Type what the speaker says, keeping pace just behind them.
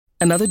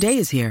Another day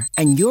is here,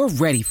 and you're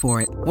ready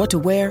for it. What to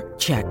wear?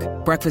 Check.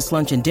 Breakfast,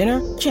 lunch, and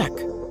dinner? Check.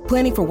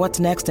 Planning for what's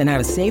next and how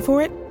to save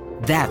for it?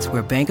 That's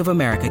where Bank of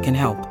America can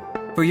help.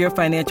 For your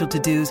financial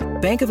to-dos,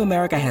 Bank of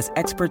America has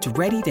experts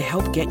ready to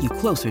help get you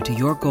closer to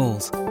your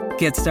goals.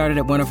 Get started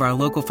at one of our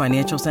local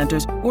financial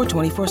centers or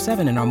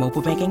 24/7 in our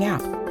mobile banking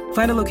app.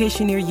 Find a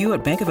location near you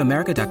at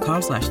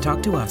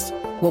bankofamerica.com/talktous.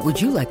 What would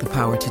you like the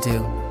power to do?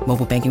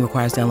 Mobile banking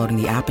requires downloading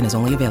the app and is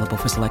only available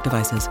for select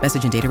devices.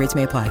 Message and data rates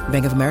may apply.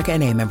 Bank of America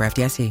N.A., member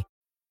FDIC.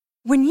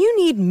 When you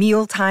need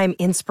mealtime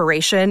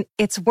inspiration,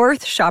 it's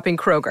worth shopping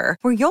Kroger,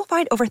 where you'll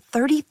find over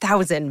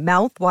 30,000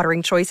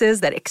 mouth-watering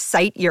choices that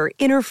excite your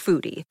inner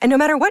foodie. And no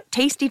matter what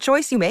tasty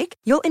choice you make,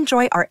 you'll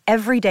enjoy our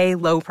everyday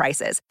low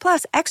prices,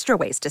 plus extra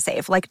ways to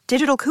save, like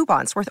digital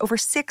coupons worth over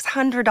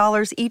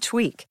 $600 each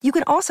week. You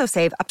can also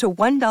save up to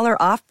 $1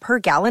 off per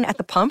gallon at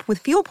the pump with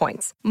fuel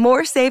points.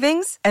 More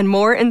savings and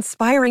more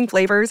inspiring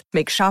flavors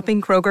make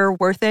shopping Kroger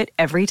worth it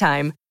every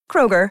time.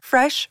 Kroger,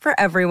 fresh for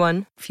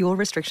everyone. Fuel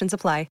restrictions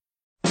apply.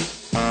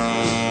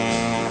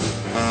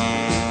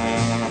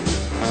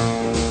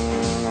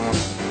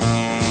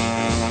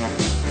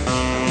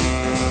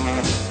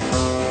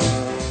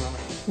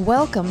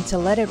 Welcome to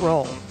Let It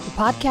Roll, the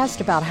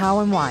podcast about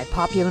how and why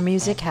popular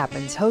music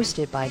happens,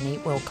 hosted by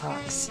Nate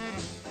Wilcox.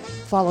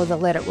 Follow the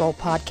Let It Roll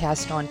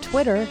podcast on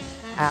Twitter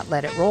at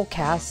Let It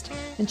Rollcast,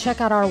 and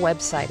check out our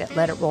website at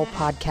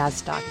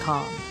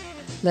letitrollpodcast.com.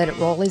 Let It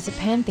Roll is a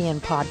Pantheon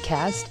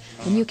podcast,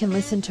 and you can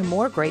listen to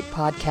more great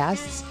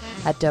podcasts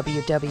at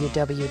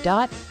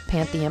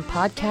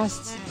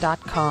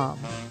www.pantheonpodcasts.com.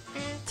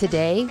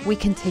 Today, we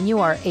continue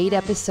our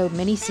 8-episode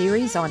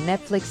miniseries on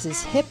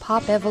Netflix's Hip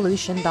Hop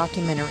Evolution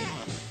documentary.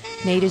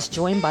 Nate is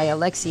joined by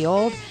Alexi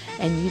Old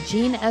and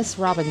Eugene S.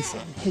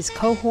 Robinson, his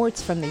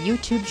cohorts from the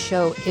YouTube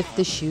show If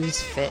the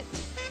Shoes Fit.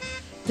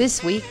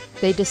 This week,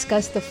 they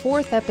discuss the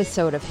 4th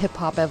episode of Hip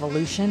Hop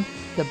Evolution,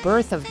 The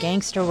Birth of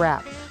Gangsta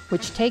Rap,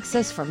 which takes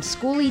us from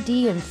Schoolie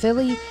D in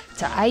Philly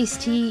to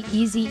Ice-T,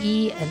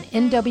 Eazy-E, and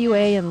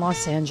NWA in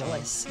Los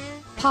Angeles.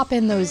 Pop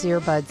in those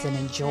earbuds and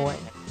enjoy.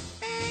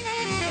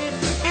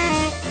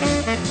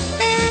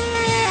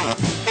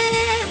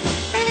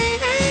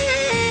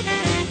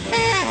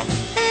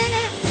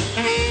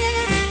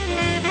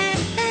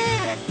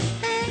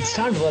 It's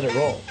time to let it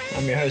roll.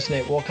 I'm your host,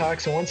 Nate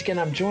Wilcox, and once again,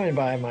 I'm joined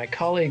by my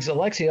colleagues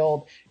Alexi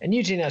Old and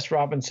Eugene S.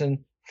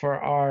 Robinson for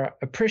our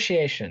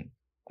appreciation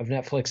of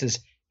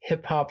Netflix's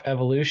Hip Hop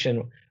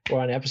Evolution.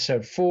 We're on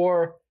episode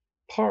 4,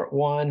 part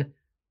 1,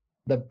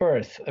 The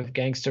Birth of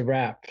Gangsta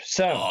Rap.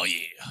 So,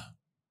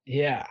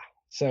 yeah.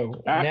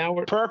 So now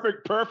we're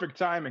perfect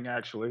timing,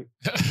 actually.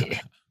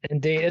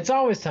 Indeed, it's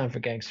always time for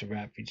gangster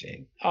rap,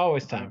 Eugene.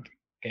 Always time for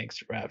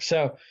gangster rap.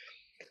 So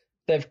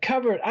they've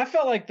covered. I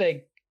felt like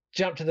they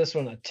jumped to this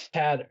one a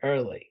tad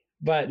early,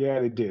 but yeah,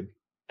 they did.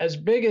 As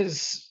big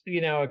as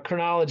a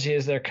chronology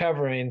as they're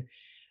covering,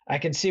 I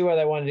can see why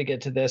they wanted to get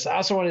to this.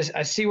 I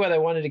see why they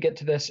wanted to get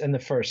to this in the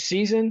first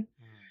season,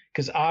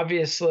 because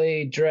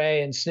obviously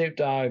Dre and Snoop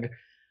Dogg,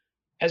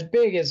 as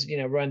big as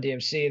Run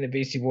DMC and the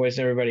Beastie Boys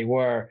and everybody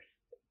were,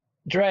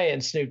 Dre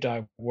and Snoop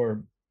Dogg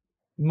were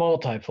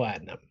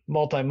multi-platinum. And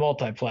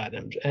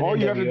all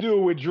you have to do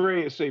with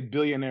Dre is say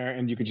billionaire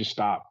and you can just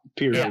stop.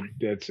 Period.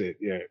 Yeah. That's it.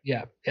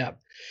 Yeah.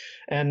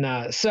 And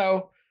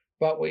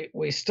but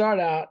we start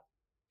out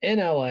in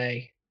LA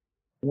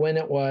when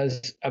it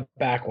was a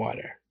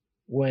backwater,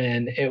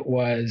 when it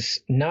was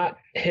not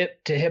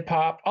hip to hip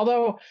hop.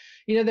 Although,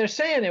 they're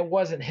saying it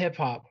wasn't hip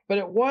hop, but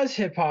it was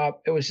hip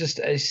hop. It was just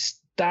a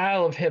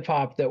style of hip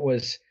hop that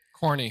was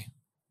corny.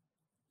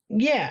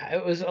 Yeah,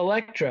 it was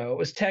electro, it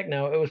was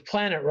techno, it was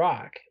planet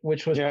rock,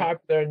 which was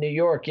popular in New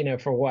York,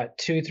 for what,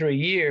 2-3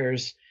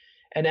 years,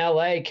 and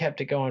LA kept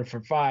it going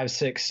for 5,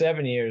 6,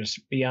 7 years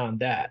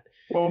beyond that.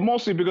 Well,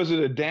 mostly because of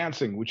the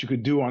dancing, which you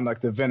could do on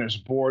like the Venice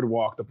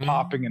boardwalk, the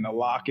popping and the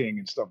locking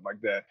and stuff like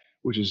that,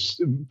 which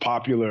is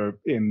popular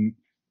in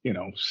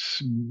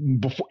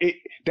before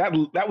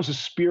that was a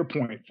spear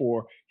point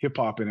for hip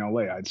hop in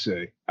LA, I'd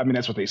say. I mean,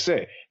 that's what they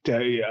say.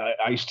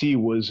 Ice-T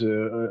was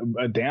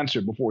a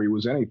dancer before he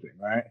was anything,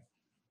 right?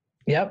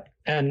 Yep.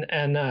 And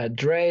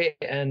Dre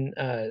and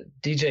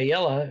DJ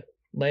Yella,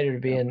 later to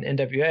be in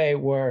NWA,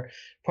 were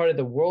part of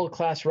the World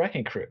Class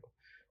Wrecking Crew,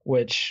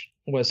 which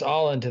was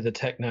all into the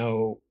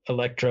techno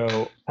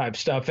electro type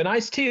stuff. And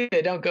Ice-T,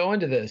 they don't go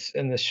into this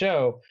in the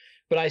show,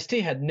 but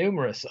Ice-T had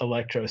numerous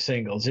electro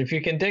singles. If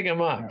you can dig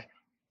them up.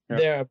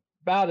 They're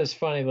about as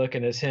funny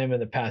looking as him in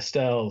the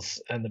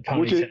pastels and the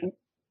ponytail.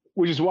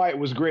 Which is why it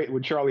was great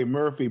when Charlie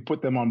Murphy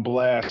put them on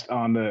blast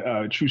on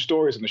the True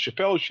Stories and the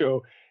Chappelle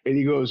Show. And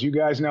he goes, you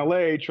guys in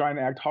LA trying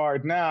to act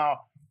hard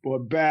now,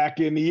 but back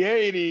in the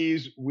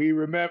 80s, we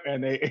remember,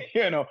 and they,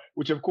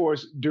 which of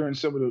course, during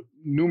some of the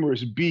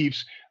numerous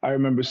beefs, I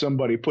remember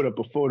somebody put up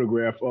a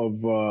photograph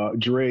of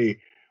Dre.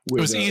 With,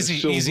 it was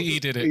Eazy-E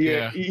did it.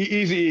 Yeah.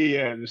 Eazy-E,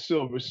 the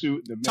silver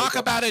suit. The talk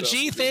about a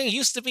G thing.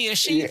 Used to be a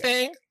she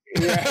thing.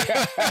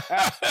 Yeah.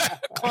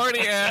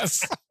 Corny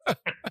ass.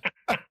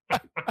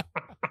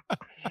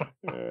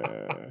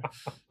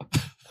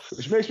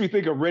 Which makes me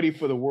think of Ready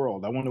for the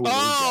World. I wonder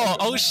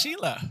what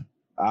Sheila.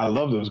 I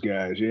love those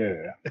guys.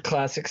 Yeah. The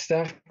classic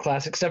stuff.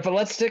 But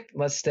let's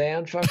stay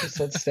on focus.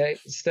 Let's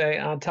stay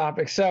on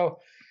topic. So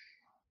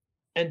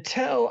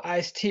until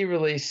Ice-T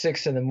released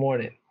 6 in the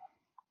Morning,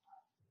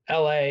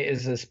 LA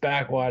is this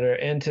backwater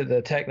into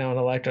the techno and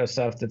electro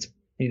stuff that's,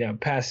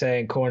 passe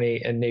and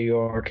corny in New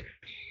York.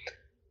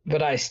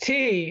 But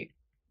Ice-T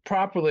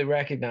properly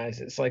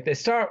recognizes, like, they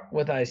start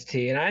with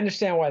Ice-T, and I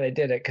understand why they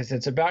did it, because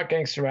it's about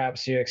gangster rap,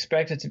 so you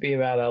expect it to be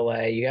about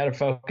LA. You got to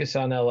focus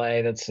on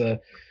LA. That's the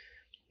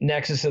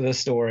nexus of the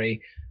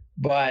story.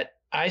 But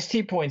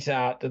Ice-T points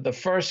out that the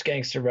first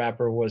gangster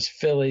rapper was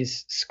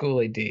Philly's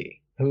Schoolie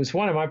D, who's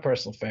one of my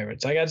personal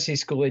favorites. I got to see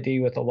Schoolie D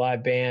with a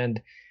live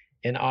band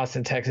in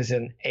Austin, Texas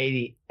in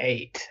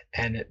 '88,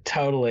 and it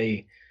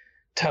totally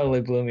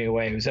blew me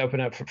away. He was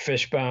opening up for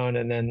Fishbone,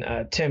 and then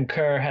Tim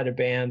Kerr had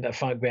a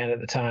funk band at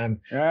the time.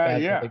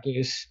 Yeah.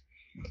 Goose.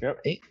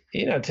 Yep.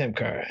 Tim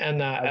Kerr,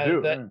 and I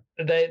do.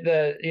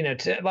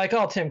 Like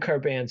all Tim Kerr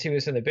bands, he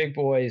was in the Big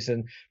Boys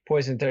and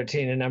Poison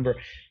 13 a number.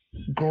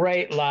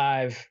 Great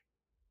live,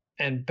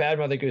 and Bad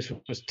Mother Goose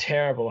was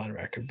terrible on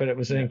record, but it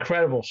was an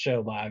incredible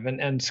show live.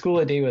 And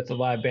Schoolie D with the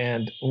live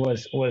band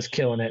was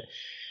killing it.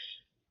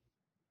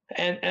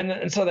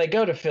 And so they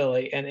go to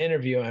Philly and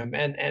interview him,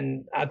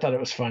 and I thought it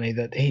was funny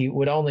that he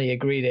would only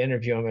agree to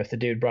interview him if the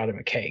dude brought him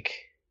a cake,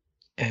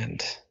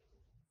 and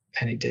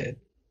he did.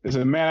 It's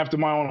a man after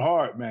my own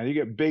heart, man. You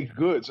get baked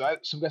goods.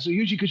 Some guys say,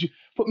 usually, could you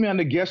put me on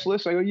the guest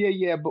list? I go,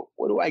 yeah, but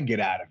what do I get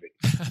out of it?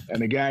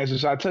 And the guy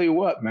says, I'll tell you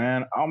what,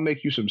 man, I'll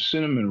make you some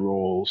cinnamon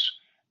rolls.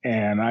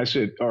 And I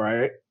said, all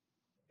right,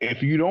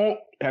 if you don't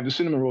have the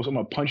cinnamon rolls, I'm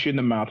going to punch you in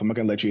the mouth. I'm not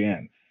going to let you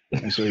in.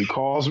 And so he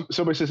calls,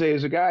 somebody says, hey,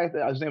 there's a guy,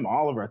 his name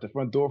Oliver, at the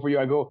front door for you.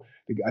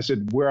 I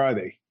said, where are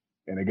they?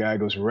 And the guy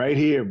goes, right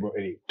here, bro.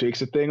 And he takes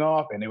the thing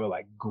off, and they were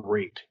like,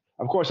 great.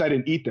 Of course, I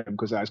didn't eat them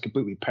because I was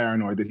completely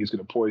paranoid that he was going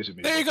to poison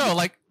me. There you go.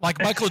 Like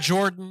Michael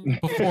Jordan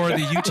before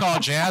the Utah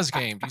Jazz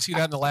game. Do you see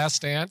that in The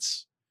Last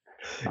Dance?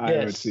 I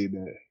haven't seen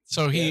that.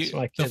 So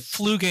the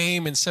flu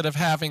game, instead of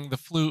having the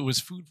flu, it was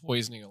food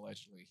poisoning,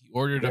 allegedly. He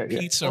ordered a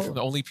pizza from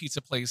the only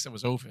pizza place that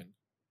was open.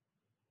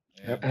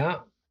 Yeah.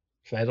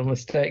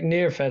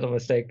 Near fatal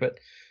mistake, but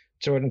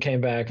Jordan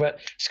came back. But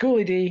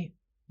Schoolie D,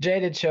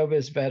 jaded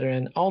showbiz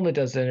veteran, only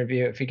does the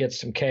interview if he gets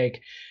some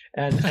cake.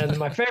 And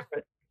my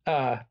favorite,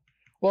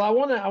 well, I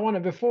want to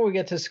before we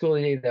get to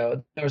Schoolie D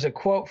though, there was a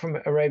quote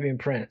from Arabian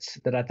Prince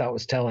that I thought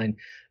was telling,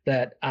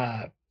 that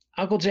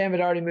Uncle Jam had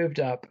already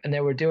moved up, and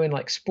they were doing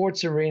like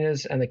sports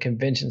arenas and the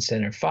convention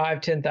center,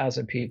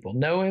 5,000-10,000 people,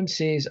 no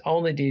MCs,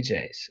 only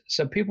DJs.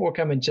 So people were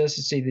coming just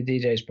to see the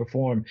DJs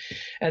perform.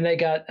 And they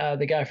got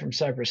the guy from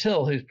Cypress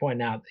Hill who's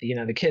pointing out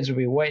that, the kids would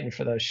be waiting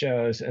for those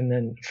shows and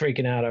then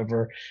freaking out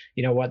over,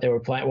 what they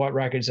were playing, what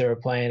records they were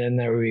playing, and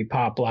there would be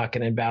pop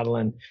locking and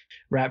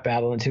rap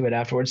battling to it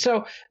afterwards.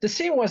 So the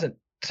scene wasn't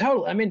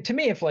total. I mean, to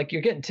me, if like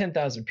you're getting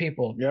 10,000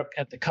 people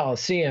at the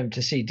Coliseum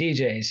to see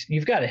DJs,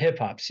 you've got a hip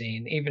hop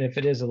scene, even if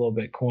it is a little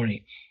bit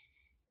corny.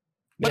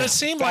 But it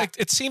seemed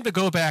to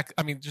go back.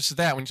 I mean, just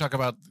that when you talk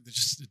about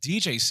just the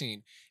DJ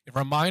scene, it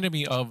reminded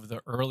me of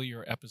the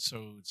earlier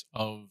episodes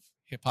of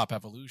Hip Hop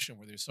Evolution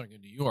where they were starting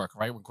in New York,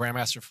 right? When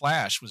Grandmaster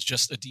Flash was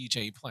just a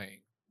DJ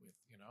playing,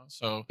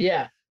 so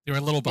they were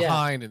a little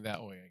behind in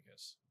that way, I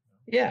guess.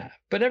 Yeah,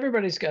 but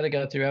everybody's got to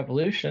go through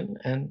evolution,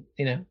 and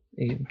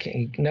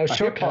no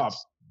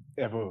shortcuts.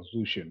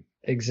 Evolution.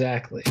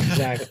 Exactly.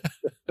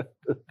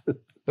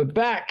 But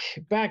back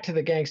to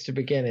the gangster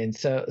beginning.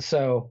 So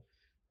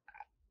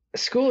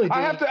Schoolie D.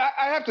 I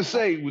have to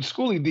say, with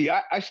Schoolie D,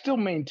 I still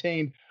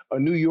maintain a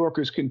New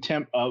Yorker's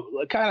contempt,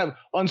 kind of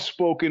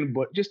unspoken,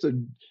 but just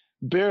a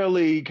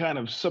barely kind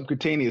of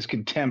subcutaneous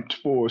contempt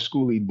for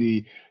Schoolie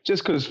D.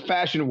 Just because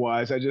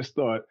fashion-wise, I just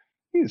thought,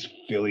 he's a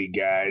Philly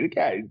guy. The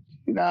guy,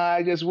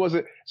 I just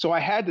wasn't. So I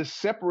had to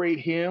separate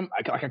him.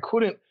 I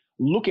couldn't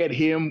look at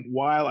him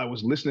while I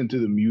was listening to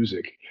the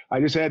music. I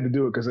just had to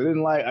do it because I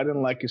didn't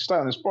like his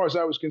style. And as far as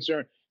I was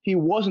concerned, he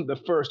wasn't the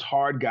first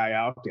hard guy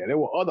out there. There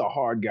were other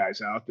hard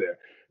guys out there,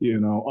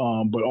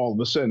 but all of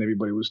a sudden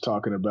everybody was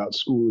talking about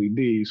Schoolie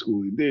D.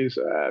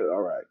 So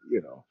all right,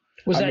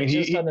 Was that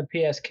just on the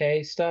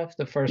PSK stuff,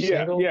 the first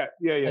single? Yeah.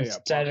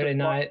 Saturday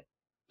Night.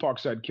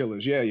 Parkside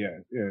Killers. Yeah.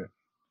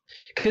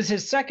 Because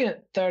his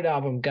third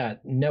album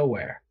got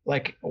nowhere.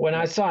 Like when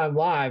I saw him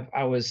live,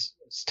 I was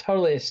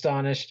totally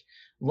astonished.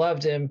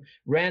 Loved him,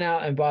 ran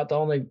out and bought the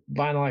only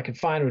vinyl I could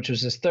find, which was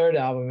his third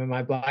album, Am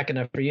I Black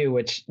Enough for You,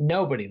 which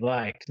nobody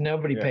liked.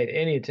 Nobody paid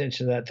any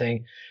attention to that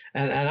thing.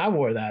 And I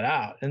wore that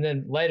out. And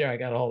then later I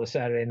got a hold of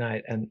Saturday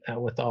Night and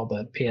with all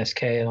the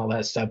PSK and all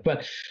that stuff.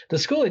 But the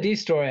Schoolie D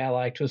story I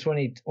liked was when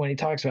he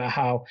talks about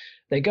how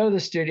they go to the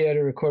studio to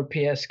record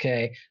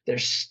PSK. They're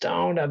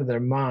stoned out of their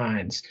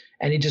minds.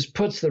 And he just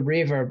puts the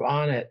reverb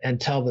on it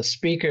until the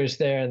speakers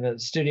there in the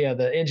studio,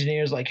 the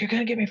engineer's like, you're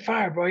going to get me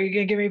fired, bro. You're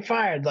going to get me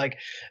fired. Like,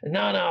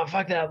 no,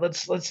 fuck that.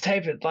 Let's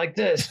tape it like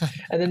this.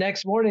 And the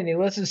next morning he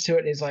listens to it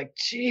and he's like,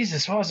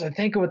 Jesus, what was I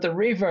thinking with the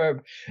reverb?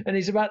 And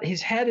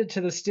he's headed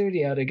to the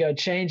studio to go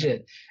change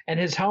it. And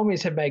his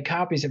homies have made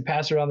copies and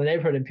passed around the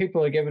neighborhood, and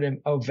people are giving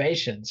him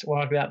ovations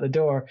walking out the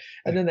door.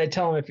 And then they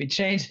tell him if he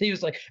changed it, he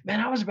was like, man,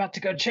 I was about to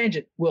go change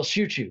it. We'll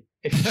shoot you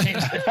if you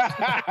change it.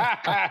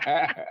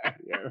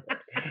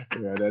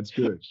 Yeah, that's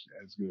good.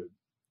 That's good.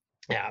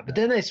 Yeah, but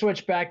then they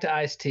switch back to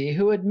Ice-T,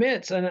 who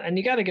admits, and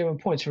you got to give him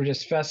points for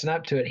just fessing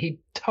up to it, he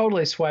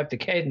totally swiped the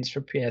cadence for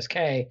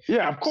PSK.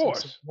 Yeah, of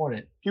course.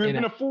 He would have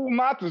been a fool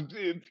not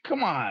to.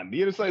 Come on.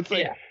 It's like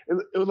it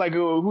was like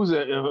who's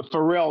a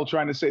Pharrell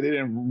trying to say they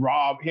didn't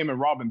rob him and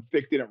Robin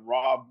Thicke didn't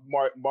rob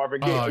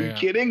Marvin Gaye. Are you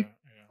kidding? Yeah.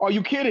 Are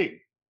you kidding?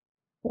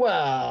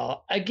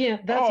 Well,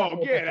 again, that's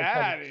get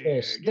out of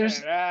here.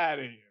 Get out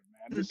of here,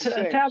 man. It's the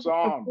same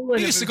song.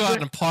 They used to go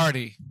out and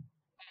party.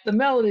 The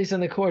melodies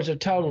and the chords are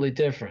totally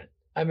different.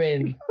 I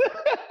mean,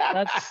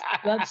 that's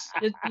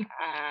it.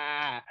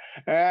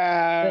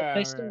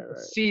 They still have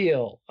the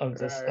feel of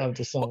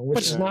the song,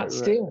 which is not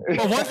stealing.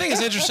 Well, one thing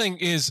that's interesting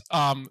is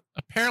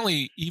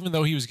apparently, even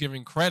though he was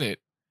giving credit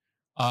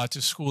to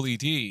Schoolie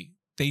D,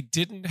 they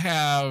didn't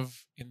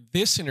have in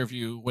this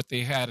interview what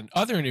they had in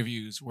other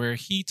interviews, where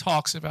he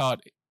talks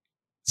about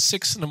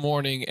 6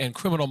 a.m. and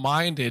Criminal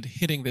Minded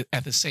hitting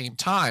at the same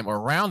time or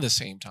around the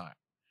same time.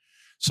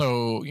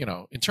 So,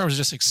 in terms of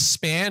just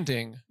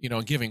expanding,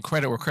 and giving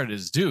credit where credit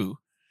is due,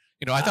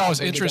 I thought it was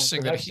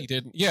interesting that he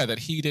didn't,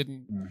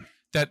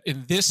 that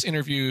in this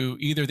interview,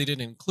 either they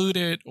didn't include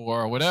it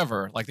or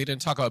whatever, like they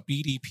didn't talk about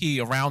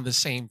BDP around the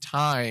same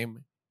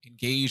time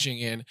engaging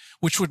in,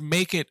 which would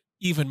make it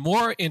even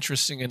more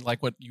interesting in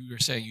like what you were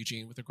saying,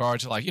 Eugene, with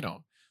regard to like,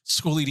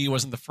 Schoolie D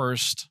wasn't the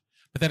first,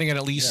 but then again,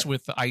 at least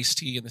with the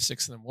Ice-T and the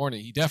 6 a.m,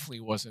 he definitely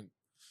wasn't,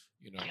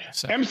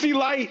 MC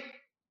Light.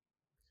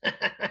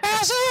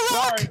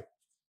 Sorry,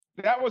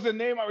 that was a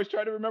name I was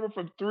trying to remember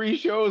from 3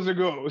 shows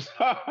ago.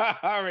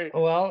 Sorry.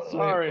 Well,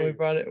 sorry, we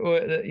brought it.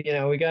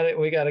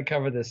 We got to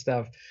cover this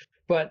stuff.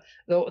 But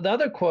the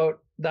other quote,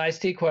 the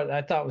Ice-T quote,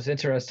 I thought was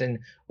interesting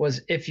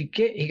was if you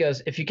get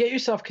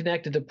yourself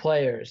connected to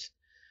players,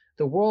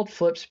 the world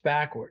flips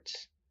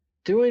backwards.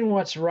 Doing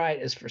what's right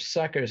is for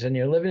suckers, and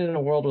you're living in a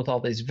world with all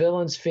these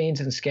villains, fiends,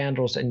 and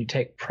scandals, and you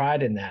take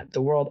pride in that.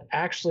 The world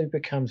actually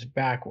becomes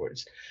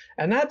backwards.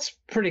 And that's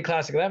pretty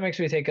classic. That makes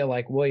me think of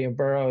like William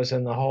Burroughs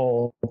and the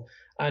whole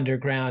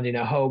underground,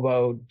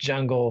 hobo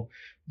jungle,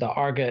 the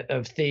argot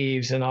of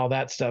thieves and all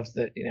that stuff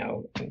that,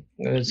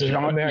 was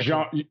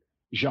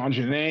Jean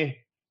Genet.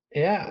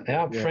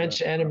 Yeah,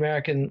 French and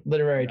American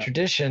literary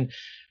tradition.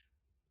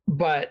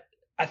 But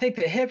I think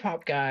the hip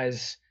hop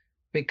guys,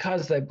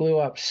 because they blew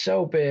up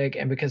so big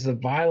and because the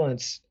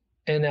violence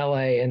in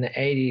LA in the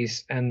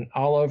 80s and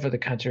all over the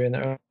country in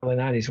the early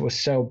 90s was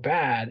so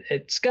bad,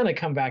 it's going to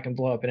come back and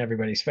blow up in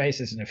everybody's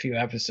faces in a few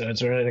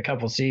episodes or in a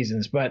couple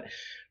seasons. But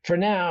for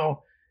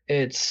now,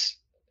 it's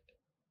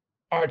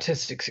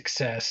artistic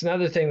success.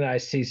 Another thing that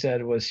Ice-T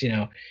said was,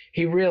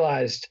 he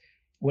realized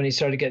when he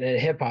started getting into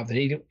hip hop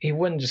that he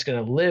wasn't just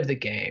going to live the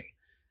game.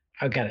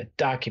 I've got to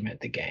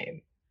document the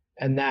game.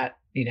 And that,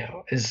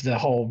 is the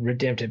whole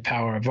redemptive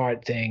power of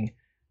art thing.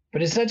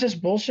 But is that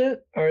just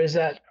bullshit, or is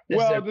there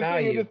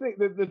value?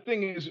 The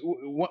thing is,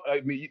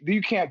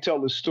 you can't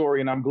tell the story,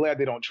 and I'm glad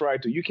they don't try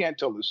to. You can't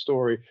tell the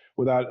story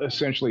without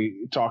essentially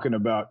talking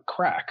about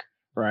crack,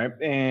 right?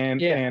 And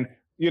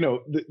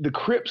the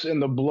Crips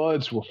and the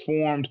Bloods were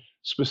formed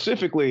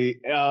specifically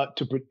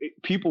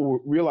people were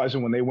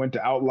realizing when they went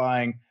to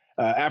outlying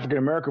African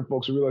American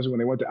folks were realizing when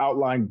they went to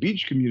outlying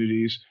beach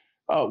communities,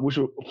 which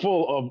were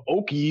full of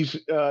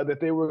Okies, that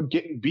they were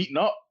getting beaten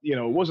up.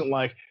 It wasn't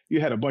like you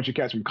had a bunch of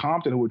cats from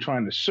Compton who were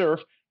trying to surf.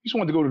 You just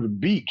wanted to go to the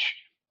beach.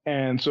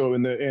 And so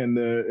in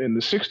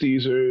the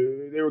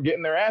 60s, they were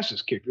getting their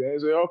asses kicked. They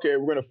said, okay,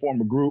 we're going to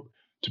form a group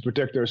to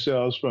protect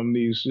ourselves from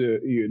these,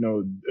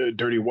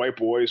 dirty white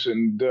boys.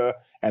 And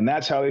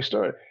that's how they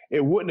started.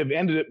 It wouldn't have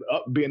ended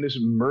up being this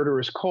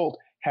murderous cult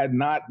had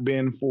not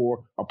been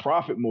for a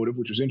profit motive,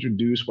 which was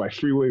introduced by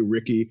Freeway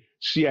Ricky,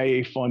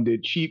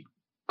 CIA-funded, cheap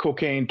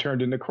cocaine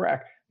turned into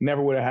crack.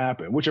 Never would have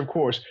happened, which of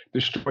course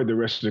destroyed the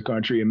rest of the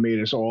country and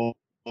made us all,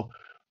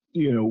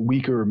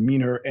 weaker,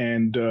 meaner,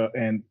 and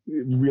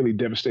really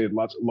devastated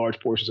large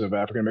portions of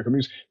African American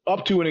communities,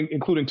 up to and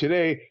including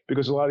today,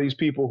 because a lot of these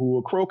people who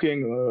were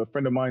croaking, a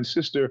friend of mine's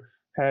sister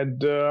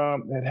had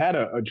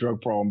a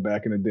drug problem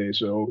back in the day,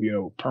 so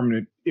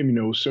permanent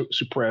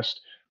immunosuppressed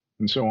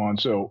and so on.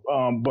 So,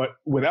 but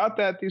without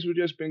that, these would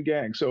just been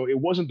gangs. So it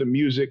wasn't the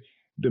music.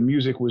 The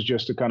music was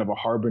just a kind of a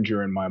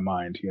harbinger in my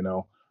mind,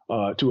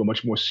 to a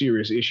much more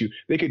serious issue.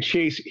 They could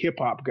chase hip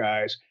hop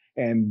guys,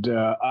 and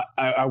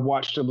I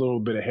watched a little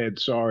bit ahead.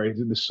 Sorry,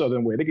 the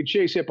Southern way. They could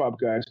chase hip hop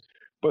guys,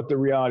 but the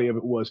reality of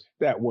it was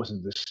that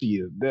wasn't the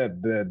seed. That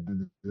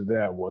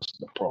wasn't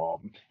the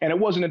problem. And it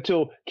wasn't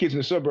until kids in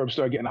the suburbs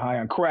started getting high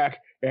on crack,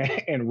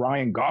 and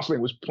Ryan Gosling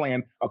was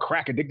playing a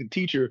crack addicted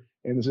teacher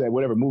in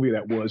whatever movie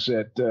that was,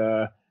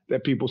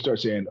 that people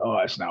start saying, "Oh,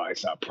 it's not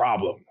a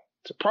problem.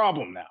 It's a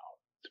problem now.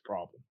 It's a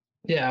problem."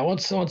 Yeah,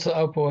 once the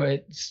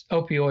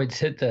opioids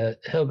hit the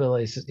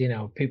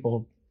hillbillies,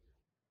 people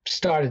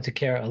started to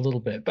care a little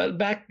bit. But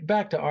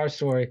back to our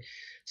story.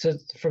 So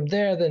from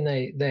there, then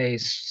they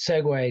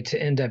segue to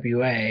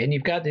NWA, and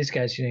you've got these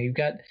guys. You've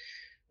got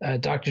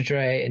Dr.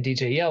 Dre and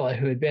DJ Yella,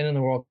 who had been in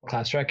the World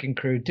Class Wrecking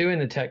Crew doing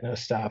the techno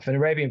stuff, and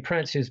Arabian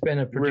Prince, who's been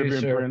a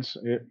producer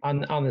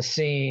on the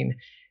scene,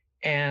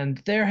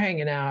 and they're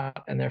hanging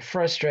out and they're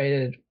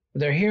frustrated.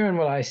 They're hearing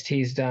what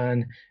Ice-T's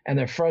done, and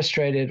they're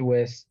frustrated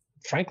with,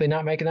 frankly,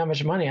 not making that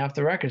much money off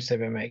the records they've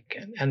been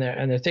making, and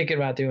they're thinking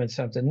about doing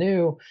something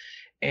new,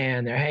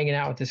 and they're hanging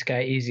out with this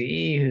guy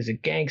Eazy-E, who's a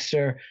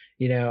gangster.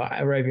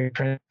 Arabian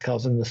Prince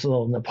calls him this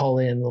little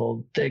Napoleon,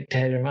 little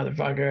dictator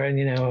motherfucker,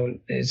 and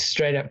is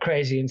straight up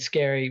crazy and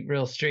scary,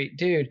 real street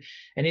dude.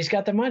 And he's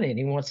got the money, and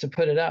he wants to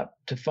put it up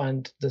to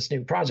fund this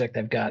new project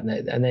they've got.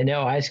 And they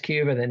know Ice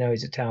Cube, and they know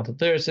he's a talented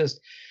lyricist.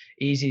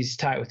 Eazy's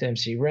tight with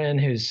MC Ren,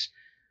 who's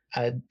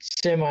a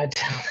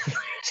semi-talented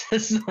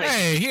lyricist.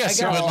 Hey, he has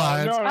some good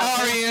lines.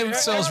 R.E.M.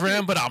 sells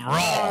Ren, but I'm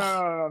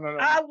wrong. No.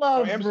 I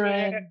love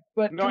Ren,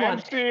 but no, come on.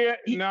 MC,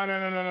 He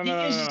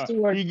uses the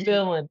word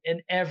villain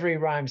in every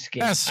rhyme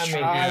scheme. That's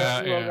true.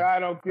 I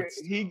don't get.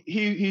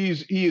 He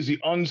is the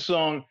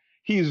unsung.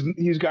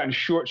 He's gotten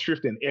short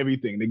shrift in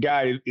everything. The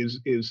guy is.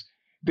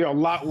 There are a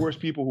lot worse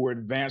people who are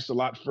advanced a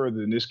lot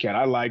further than this cat.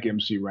 I like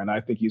MC Ren.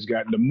 I think he's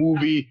gotten the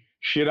movie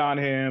shit on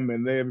him,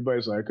 and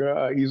everybody's like,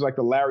 he's like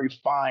the Larry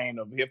Fine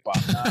of hip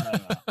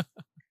hop.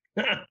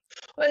 No.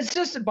 Well, it's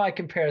just by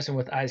comparison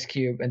with Ice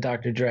Cube and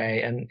Dr.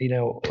 Dre, and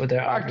with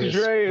their Dr.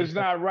 Dre is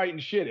not writing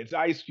shit. It's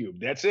Ice Cube.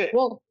 That's it.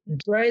 Well,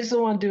 Dre's the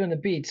one doing the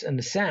beats and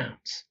the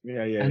sounds.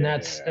 Yeah. And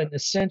that's an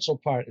essential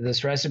part of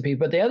this recipe.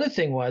 But the other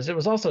thing was, it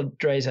was also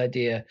Dre's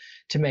idea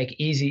to make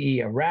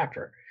Eazy-E a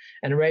rapper.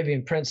 And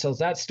Arabian Prince tells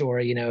that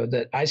story,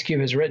 that Ice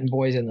Cube has written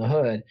Boys in the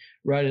Hood,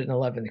 wrote it in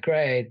 11th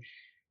grade,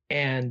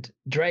 and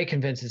Dre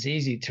convinces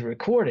Eazy to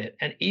record it.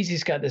 And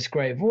Eazy's got this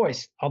great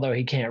voice, although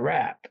he can't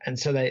rap. And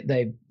so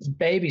they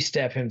baby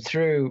step him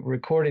through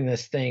recording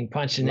this thing,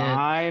 punching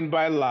line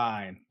by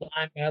line.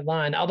 Line by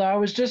line. Although I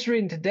was just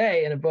reading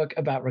today in a book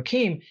about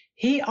Rakim,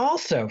 he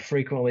also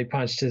frequently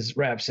punched his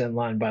raps in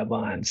line by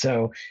line.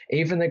 So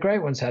even the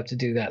great ones have to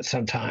do that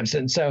sometimes.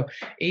 And so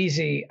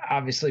Eazy,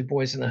 obviously,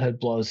 Boys in the Hood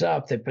blows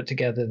up. They put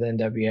together the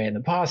NWA and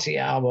the Posse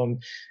album,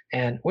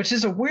 and which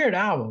is a weird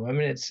album. I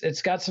mean,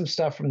 it's got some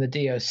stuff from the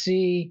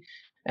DOC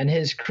and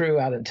his crew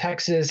out in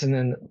Texas, and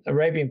then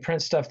Arabian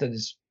Prince stuff that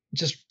is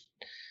just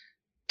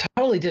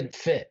totally didn't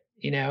fit,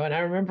 And I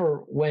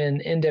remember when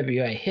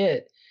NWA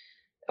hit,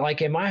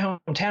 like in my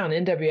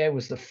hometown, NWA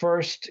was the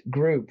first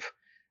group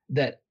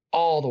that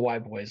all the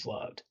white boys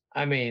loved.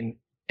 I mean,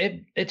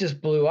 it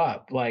just blew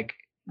up like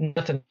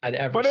nothing I'd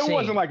ever seen. But it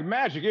wasn't like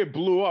magic. It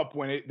blew up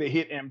when they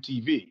hit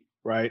MTV,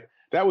 right?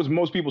 That was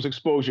most people's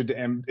exposure to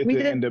NWA. We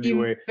didn't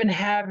even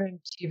have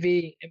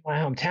MTV in my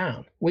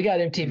hometown. We got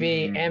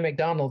MTV and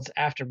McDonald's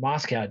after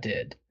Moscow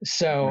did.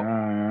 So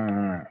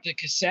the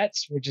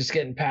cassettes were just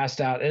getting passed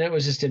out, and it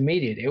was just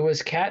immediate. It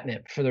was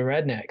catnip for the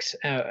rednecks.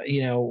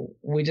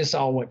 We just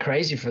all went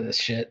crazy for this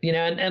shit.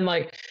 And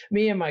like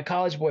me and my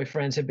college boy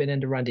friends had been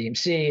into Run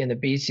DMC and the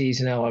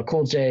Beasties and LL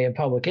Cool J and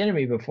Public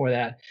Enemy before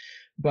that.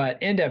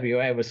 But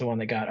NWA was the one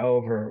that got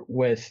over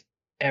with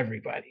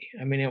everybody.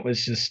 I mean, it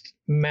was just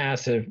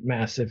massive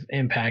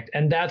impact.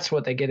 And that's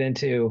what they get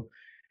into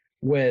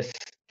with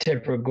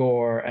Tipper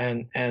Gore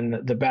and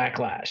the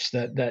backlash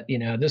that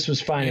this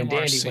was fine and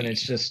dandy when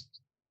it's just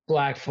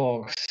black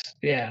folks.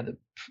 Yeah. The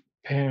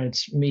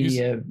Parents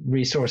Media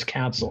Resource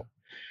Council.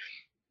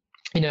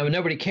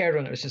 Nobody cared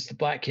when it was just the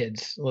black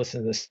kids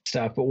listening to this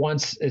stuff. But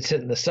once it's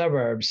hitting the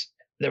suburbs,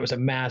 there was a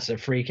massive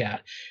freak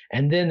out.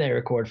 And then they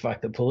record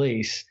Fuck the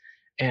Police,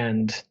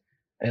 and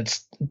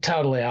it's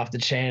totally off the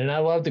chain. And I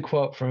love the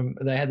quote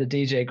they had the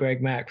DJ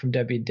Greg Mack from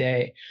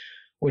WDA,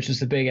 which was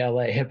the big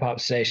LA hip hop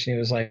station. He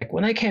was like,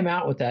 when they came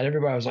out with that,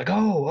 everybody was like,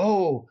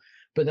 oh.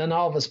 But then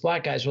all of us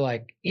black guys were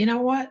like, you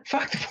know what?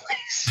 Fuck the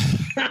police.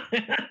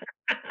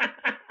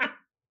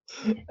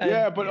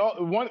 Yeah,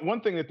 but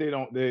one thing that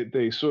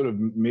they sort of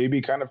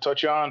maybe kind of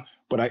touch on,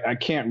 but I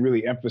can't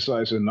really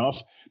emphasize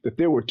enough, that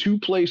there were two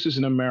places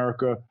in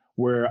America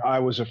where I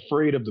was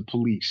afraid of the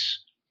police.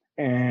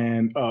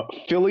 And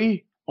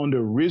Philly,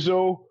 under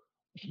Rizzo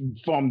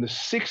from the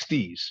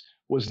 60s,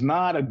 was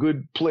not a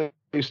good place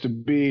to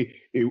be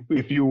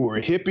if you were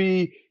a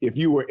hippie, if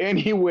you were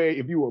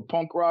a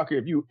punk rocker,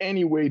 if you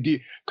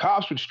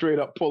cops would straight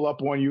up pull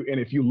up on you. And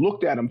if you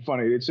looked at them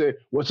funny, they'd say,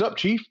 "What's up,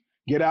 chief?"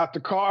 Get out the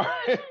car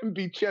and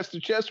be chest to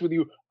chest with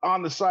you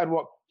on the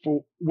sidewalk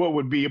for what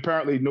would be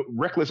apparently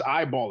reckless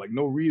eyeballing,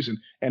 no reason.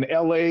 And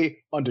LA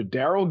under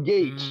Daryl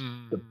Gates,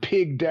 the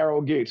pig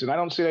Daryl Gates. And I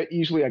don't say that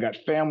easily. I got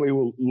family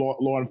with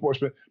law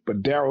enforcement,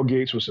 but Daryl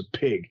Gates was a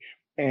pig.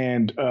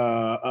 And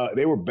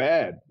they were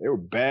bad. They were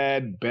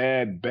bad.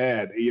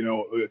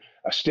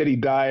 A steady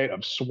diet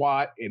of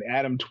SWAT and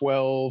Adam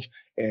 12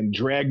 and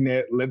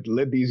Dragnet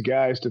led these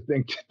guys to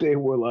think that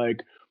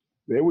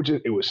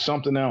it was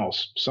something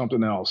else.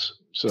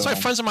 So it's like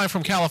friends of mine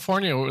from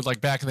California were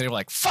like back in the day were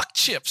like, fuck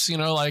Chips, you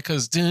know, like,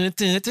 cause they're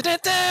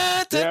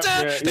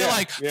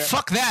like,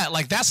 fuck that.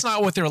 Like, that's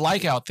not what they're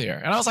like out there.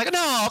 And I was like,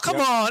 no,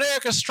 come on,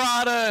 Eric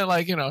Estrada. And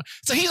like, you know,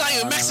 so he's like,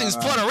 Mexican, he's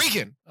Puerto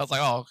Rican. I was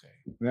like, oh, okay.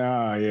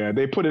 No, yeah.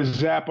 They put a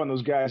zap on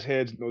those guys'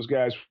 heads, and those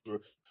guys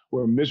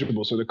were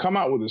miserable. So to come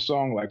out with a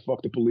song like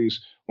Fuck the Police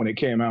when it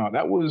came out,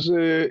 that was,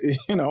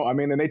 you know, I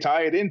mean, and they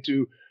tie it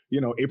into, you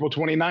know, April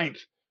 29th.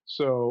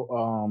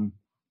 So,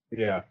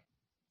 yeah.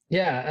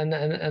 Yeah,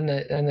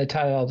 and they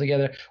tie it all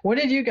together. When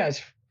did you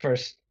guys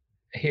first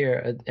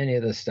hear any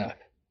of this stuff,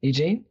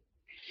 Eugene?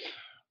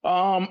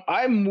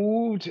 I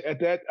moved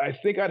at that. I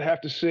think I'd have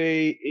to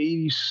say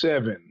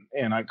 87,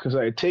 and because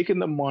I had taken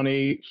the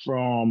money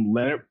from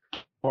Leonard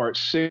Part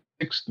 6,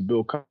 the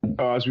Bill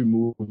Cosby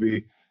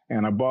movie,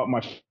 and I bought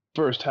my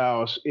first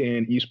house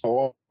in East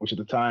Palo, which at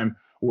the time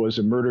was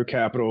the murder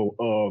capital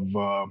of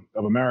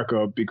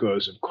America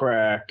because of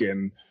crack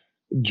and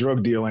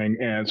drug dealing.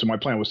 And so my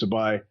plan was to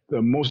buy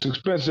the most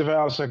expensive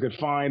house I could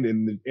find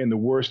in the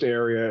worst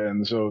area.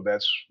 And so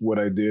that's what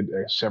I did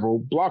several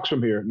blocks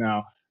from here.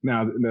 Now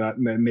that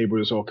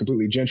neighborhood is all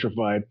completely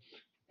gentrified.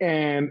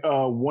 And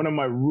one of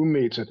my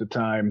roommates at the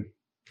time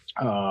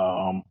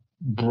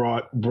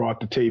brought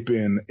the tape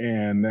in,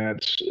 and I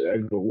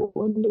go,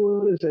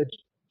 what is that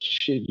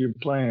shit you're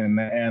playing?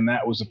 And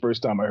that was the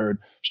first time I heard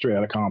Straight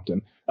Outta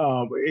Compton.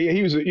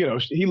 He was, you know,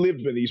 he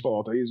lived in East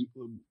Baltimore. He was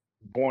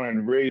born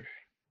and raised,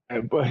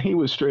 but he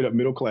was straight up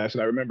middle class.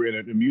 And I remember in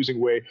an amusing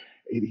way,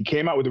 he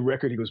came out with a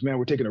record. He goes, man,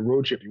 we're taking a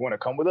road trip. You want to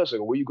come with us? I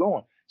go, where you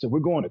going? So we're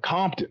going to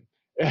Compton.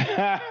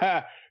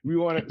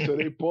 So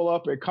they pull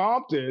up at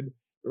Compton,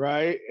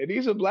 right? And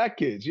these are black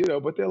kids, you know,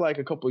 but they're like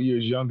a couple of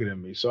years younger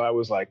than me. So I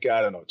was like,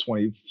 I don't know,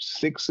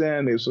 26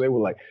 then. So they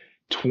were like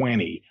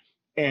 20.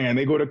 And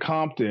they go to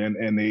Compton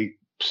and they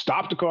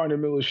stop the car in the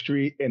middle of the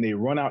street and they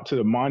run out to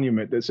the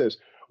monument that says,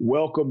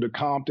 "Welcome to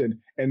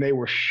Compton," and they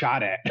were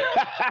shot at.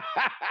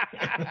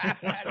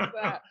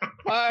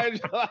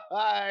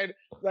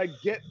 Like,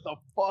 get the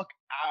fuck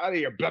out of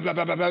here. Blah, blah,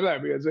 blah, blah, blah,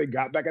 because they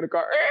got back in the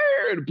car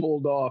and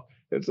pulled off.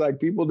 It's like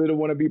people didn't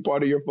want to be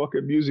part of your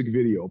fucking music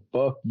video.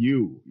 Fuck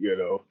you, you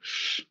know.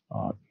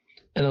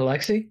 And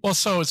Alexi? Well,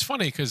 so it's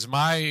funny because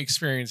my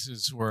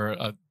experiences were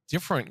a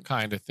different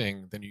kind of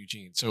thing than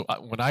Eugene. So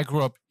when I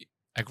grew up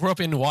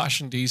in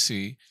Washington,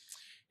 D.C.,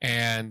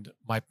 and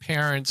my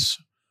parents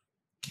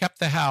kept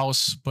the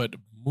house but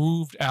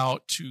moved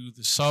out to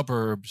the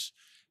suburbs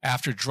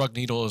after drug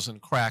needles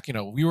and crack. You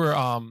know, we were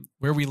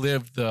where we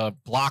lived, the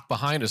block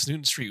behind us,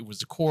 Newton Street, was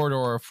the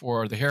corridor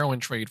for the heroin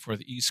trade for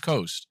the East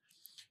Coast.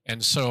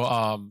 And so,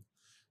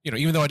 you know,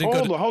 even though I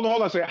didn't hold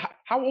on. Say,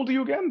 how old are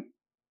you again?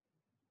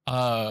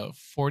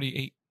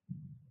 48.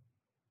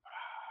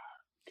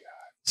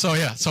 So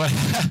yeah, so what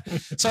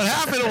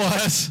happened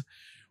was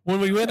when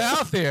we went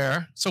out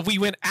there. So we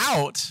went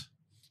out,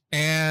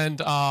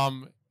 and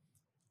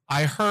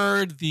I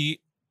heard the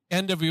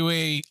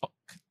NWA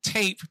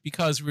tape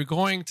because we were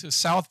going to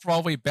South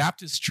Broadway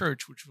Baptist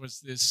Church, which was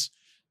this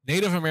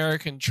Native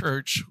American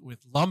church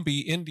with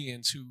Lumbee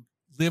Indians who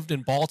lived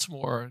in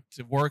Baltimore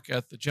to work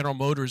at the General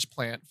Motors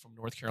plant from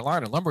North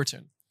Carolina,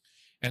 Lumberton.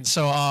 And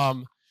so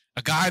a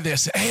guy there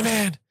said, "Hey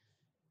man,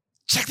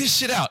 check this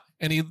shit out."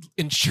 And he,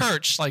 in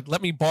church, like,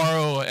 let me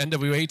borrow an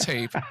NWA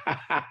tape.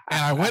 And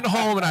I went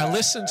home and I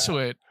listened to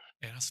it.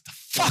 And I was like, the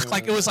fuck?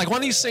 Like, it was like one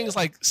of these things,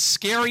 like,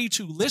 scary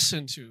to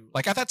listen to.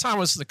 Like, at that time, it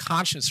was the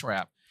conscious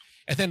rap.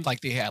 And then, like,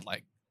 they had,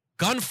 like,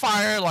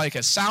 gunfire, like,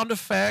 as sound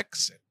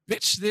effects, and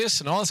bitch this,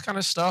 and all this kind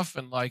of stuff.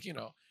 And, like, you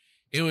know,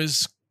 it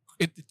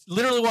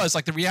literally was,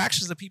 like, the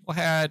reactions that people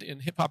had in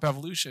Hip Hop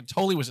Evolution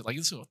totally was like,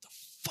 what the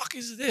fuck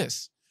is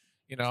this?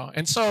 You know?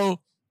 And so,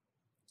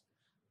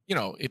 you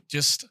know, it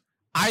just,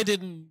 I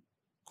didn't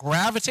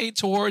gravitate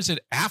towards it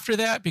after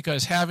that,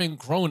 because having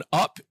grown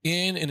up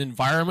in an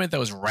environment that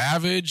was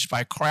ravaged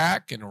by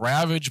crack and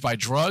ravaged by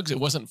drugs, it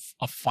wasn't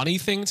a funny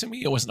thing to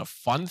me. It wasn't a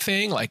fun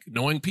thing, like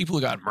knowing people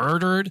who got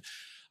murdered,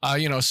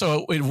 you know,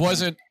 so it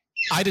wasn't,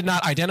 I did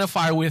not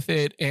identify with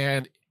it,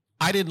 and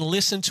I didn't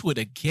listen to it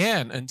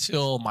again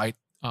until my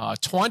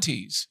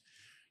 20s.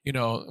 You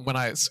know, when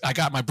I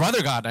got, my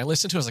brother got it, and I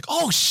listened to it, I was like,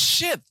 oh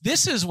shit,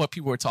 this is what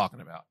people were talking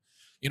about.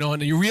 You know,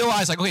 and you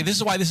realize, like, okay, this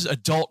is why this is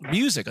adult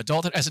music.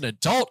 As an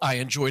adult, I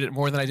enjoyed it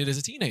more than I did as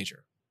a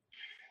teenager.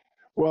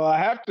 Well, I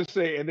have to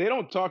say, and they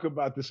don't talk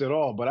about this at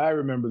all, but I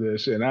remember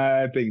this, and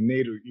I think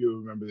Nate, you'll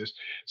remember this.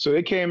 So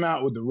they came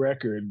out with the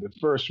record, the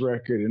first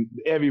record, and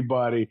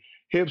everybody,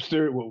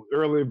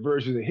 early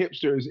versions of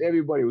hipsters,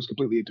 everybody was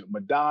completely into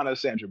Madonna,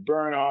 Sandra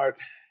Bernhard.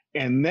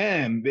 And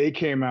then they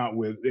came out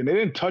with, and they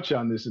didn't touch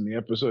on this in the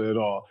episode at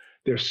all,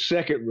 their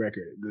second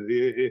record.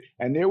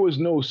 And there was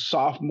no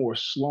sophomore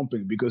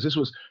slumping, because this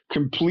was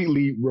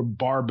completely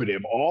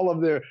rebarbative. All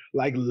of their,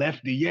 like,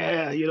 lefty,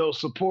 you know,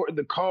 supporting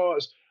the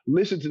cause,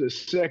 listened to the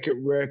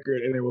second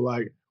record, and they were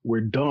like,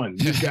 we're done.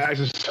 These guys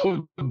are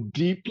so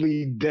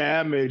deeply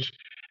damaged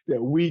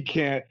that we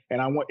can't.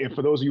 And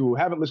for those of you who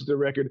haven't listened to the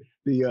record,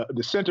 the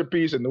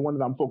centerpiece and the one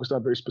that I'm focused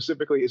on very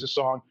specifically is a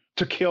song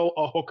 "To Kill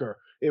a Hooker,"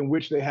 in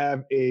which they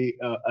have a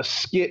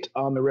skit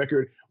on the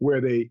record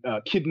where they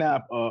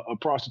kidnap a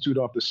prostitute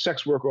off the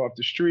sex worker off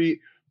the street,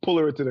 pull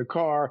her into the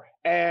car,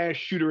 and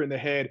shoot her in the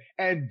head,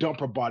 and dump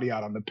her body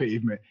out on the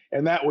pavement.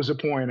 And that was a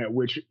point at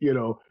which,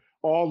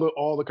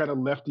 all the kind of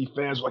lefty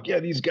fans were like, yeah,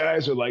 these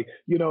guys are like,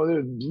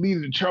 they're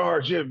leading the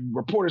charge. Yeah,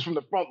 reporters from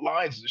the front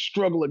lines, the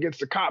struggle against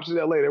the cops in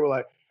LA. They were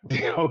like,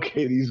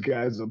 okay, these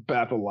guys are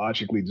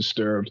pathologically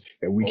disturbed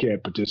and we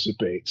can't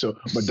participate. So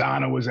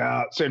Madonna was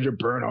out, Sandra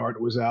Bernhard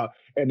was out,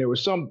 and there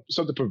was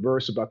something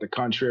perverse about the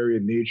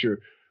contrarian nature.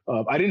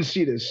 I didn't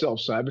see it as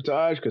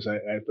self-sabotage because I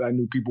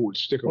knew people would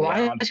stick around.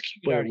 Well, Ice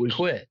Cube already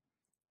quit.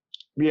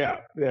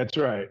 Yeah, that's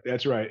right.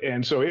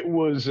 And so it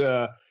was,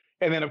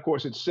 and then of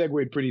course it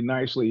segued pretty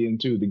nicely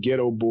into the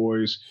Ghetto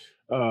Boys,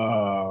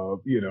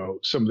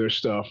 some of their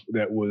stuff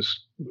that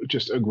was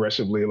just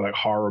aggressively like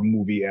horror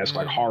movie-esque,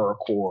 like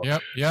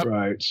horrorcore. Yep.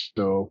 Right.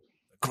 So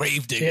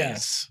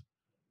Gravediggers.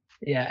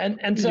 Yeah.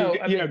 And so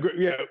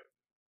yeah.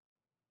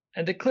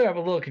 And to clear up a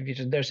little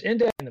confusion, there's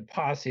Indie and the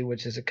Posse,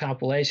 which is a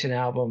compilation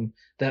album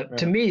that,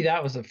 to me,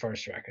 that was the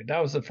first record.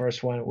 That was the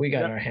first one we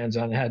got our hands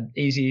on. It had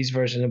Eazy-E's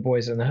version of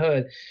Boys in the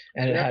Hood,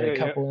 and it had a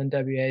couple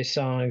NWA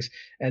songs,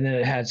 and then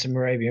it had some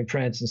Arabian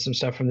Prince and some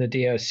stuff from the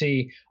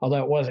DOC,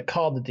 although it wasn't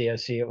called the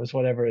DOC. It was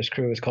whatever his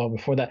crew was called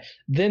before that.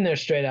 Then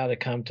there's Straight Outta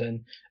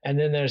Compton, and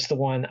then there's the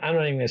one, I'm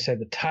not even going to say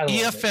the title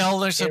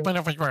EFL, there's a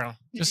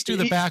just do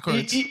the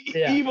backwards.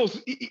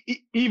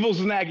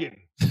 Evil's nagging.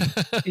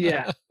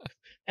 Yeah.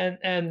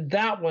 And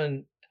that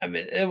one, I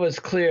mean, it was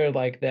clear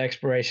like the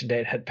expiration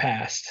date had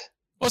passed.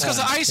 Well, it's because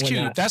of Ice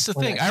Cube. That's the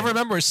thing. I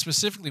remember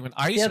specifically when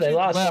Ice Cube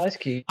lost left, Ice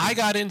Cube.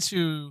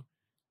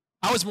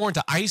 I was more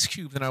into Ice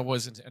Cube than I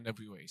was into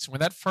NWA. So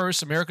when that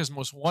first America's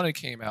Most Wanted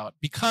came out,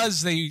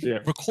 because they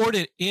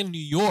recorded in New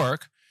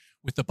York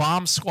with the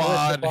Bomb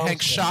Squad and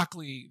Hank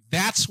Shockley,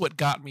 that's what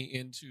got me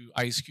into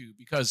Ice Cube,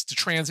 because the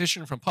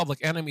transition from Public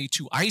Enemy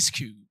to Ice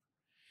Cube.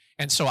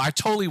 And so I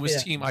totally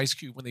was Team Ice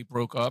Cube when they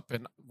broke up.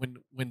 And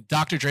when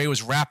Dr. Dre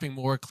was rapping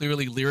more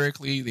clearly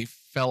lyrically, they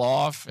fell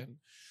off and,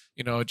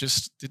 it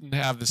just didn't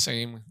have the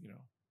same,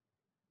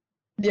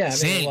 Yeah,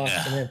 I mean,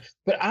 lost them in.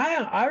 But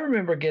I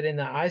remember getting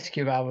the Ice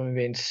Cube album and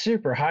being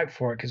super hyped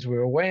for it because we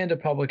were way into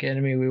Public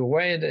Enemy, we were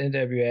way into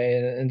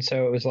NWA, and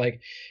so it was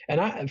like,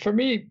 for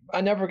me,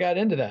 I never got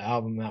into that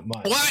album that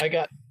much.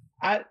 What?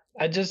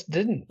 I just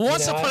didn't.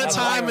 Once upon a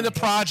time in the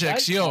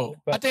projects,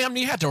 I damn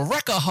near had to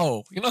wreck a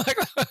hoe. Like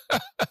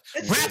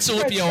rats will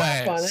whip your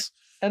ass.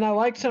 And I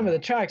liked some of the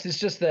tracks. It's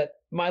just that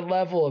my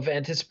level of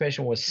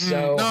anticipation was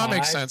so high. That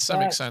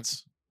makes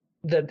sense.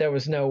 That there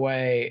was no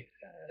way.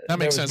 That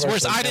makes sense.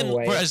 Whereas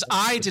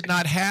I did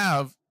not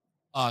have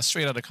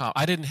Straight Outta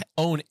Compton. I didn't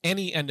own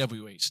any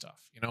NWA stuff.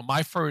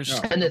 My first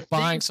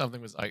buying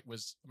something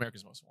was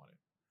America's Most Wanted.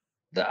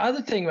 The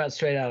other thing about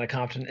Straight Outta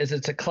Compton is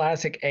it's a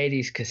classic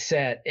 80s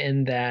cassette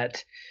in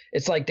that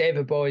it's like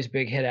David Bowie's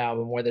big hit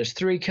album where there's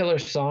 3 killer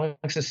songs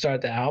to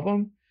start the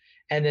album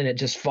and then it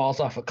just falls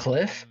off a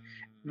cliff.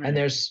 Mm-hmm. And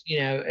there's,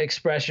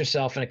 Express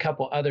Yourself and a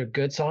couple other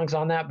good songs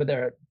on that, but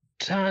there are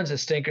tons of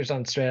stinkers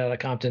on Straight Outta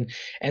Compton.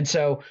 And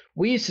so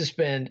we used to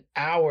spend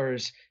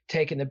hours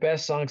taking the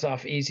best songs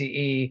off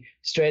Eazy-E,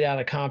 Straight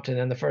Outta Compton,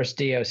 and the first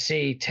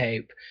DOC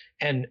tape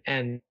and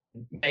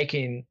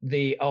making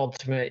the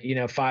ultimate,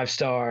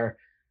 5-star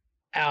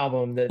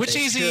album. Which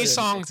Eazy-E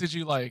songs did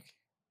you like?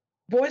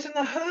 Boys in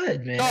the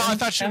Hood, man. Oh, I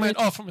thought you meant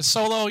from a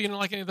solo. You don't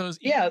like any of those?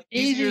 Yeah,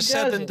 easier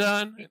said than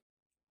done.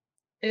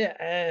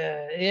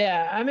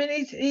 Yeah. I mean,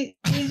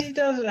 Eazy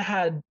does it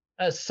had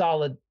a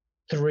solid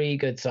 3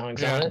 good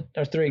songs on it,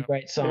 or 3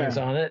 great songs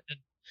on it,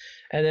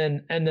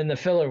 and then the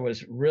filler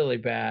was really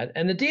bad,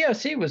 and the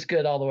DOC was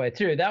good all the way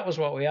through. That was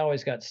what we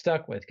always got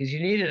stuck with because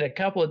you needed a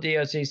couple of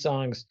DOC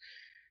songs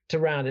to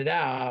round it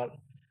out,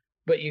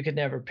 but you could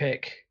never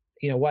pick.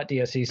 What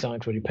DOC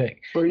songs would you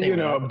pick? But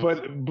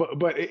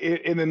but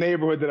in the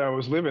neighborhood that I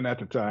was living at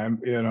the time,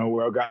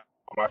 where I got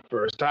my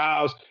first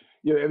house,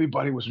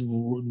 everybody was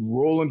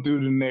rolling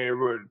through the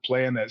neighborhood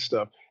playing that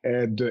stuff,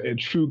 and in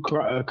true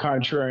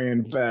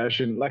contrarian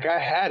fashion, like I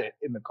had it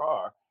in the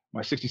car,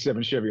 my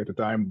 '67 Chevy at the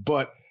time,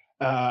 but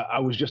I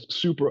was just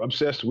super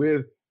obsessed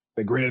with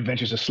The Great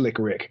Adventures of Slick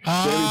Rick. So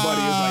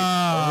everybody is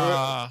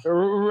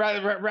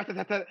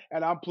like,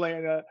 and I'm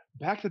playing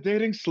Back to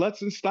Dating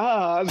Sluts and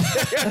Stars.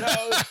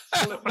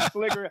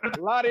 Slick Rick,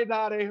 Lottie,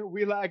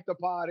 we like the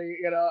party.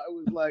 It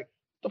was like,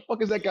 the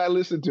fuck is that guy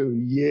listening to?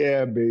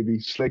 Yeah, baby,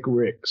 Slick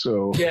Rick.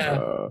 So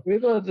we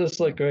love the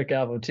Slick Rick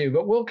album too.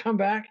 But we'll come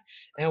back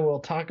and we'll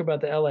talk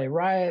about the LA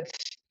riots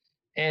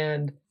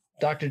and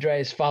Dr.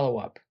 Dre's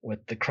follow-up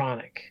with The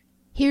Chronic.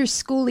 Here's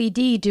Schoolie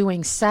D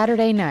doing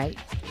Saturday Night.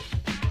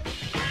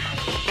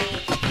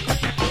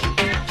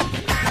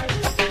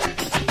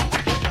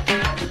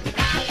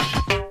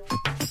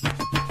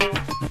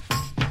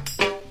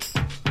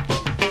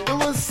 It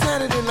was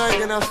Saturday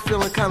night and I was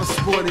feeling kind of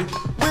sporty.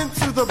 Went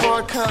to the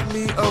bar, caught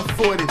me a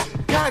 40.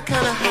 Got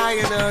kind of high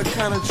and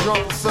kind of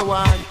drunk, so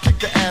I kicked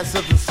the ass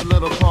of this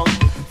little punk.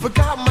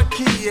 Forgot my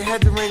key, I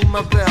had to ring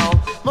my bell.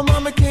 My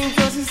mama came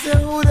down, she said,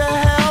 who the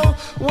hell?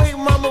 Wait,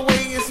 mama,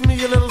 wait, it's me,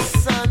 your little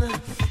son.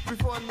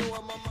 Before I knew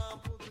it, my mom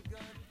pulled the gun.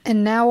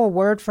 And now a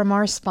word from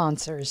our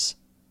sponsors.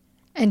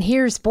 And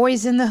here's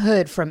Boys in the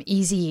Hood from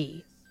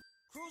Eazy-E.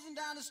 Cruising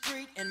down the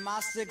street in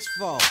my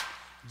 6'4",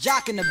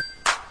 jocking the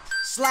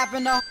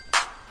slapping the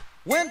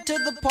went to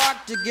the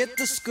park to get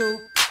the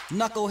scoop.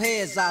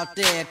 Knuckleheads out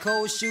there,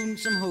 cold shooting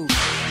some hoops.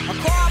 A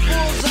car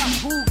pulls up,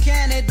 who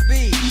can it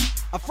be?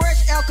 A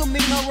fresh El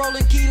Camino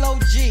rolling Kilo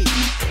G.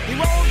 He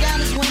rolled down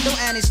his window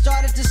and he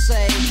started to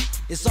say,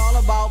 it's all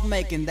about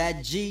making that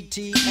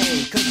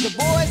GTA. Cause the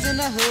boys in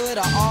the hood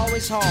are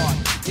always hard.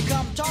 You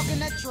come talking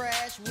that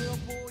trash, we'll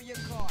pull your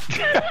car.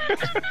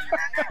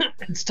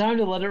 It's time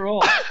to let it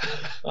roll.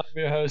 I'm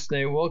your host,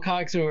 Nate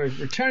Wilcox, and we're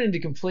returning to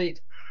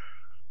complete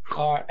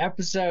our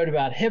episode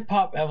about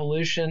hip-hop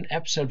evolution,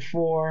 episode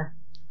 4.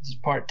 This is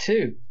part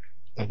 2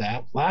 of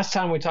that. Last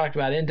time we talked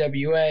about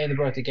NWA and the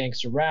birth of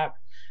gangster rap.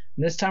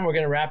 And this time we're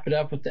going to wrap it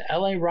up with the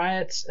LA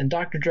riots and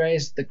Dr.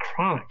 Dre's The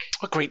Chronic.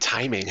 What great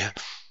timing.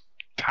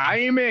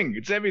 Timing.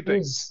 It's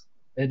everything.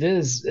 It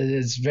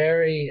is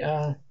very,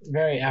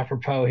 very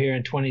apropos here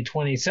in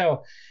 2020.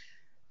 So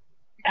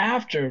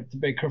after the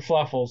big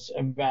kerfluffles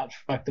about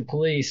fuck the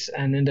police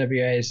and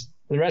the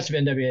rest of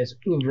NWA's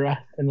oeuvre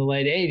in the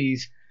late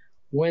 80s,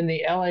 when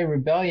the LA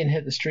rebellion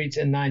hit the streets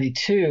in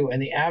 92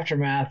 and the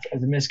aftermath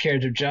of the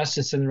miscarriage of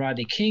justice in the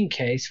Rodney King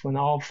case, when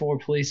all 4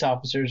 police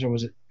officers, or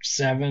was it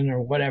 7 or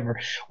whatever,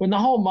 when the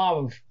whole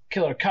mob of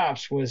killer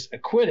cops was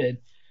acquitted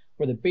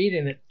for the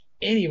beating that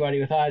anybody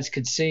with eyes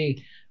could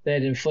see they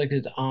had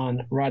inflicted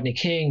on Rodney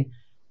King,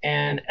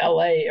 and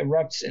LA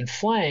erupts in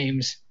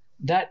flames,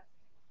 that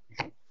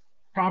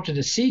prompted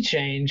a sea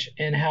change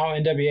in how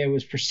NWA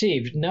was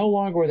perceived. No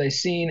longer were they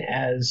seen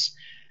as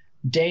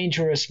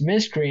dangerous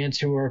miscreants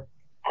who were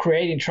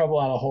creating trouble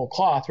out of whole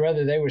cloth.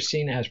 Rather, they were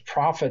seen as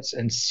prophets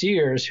and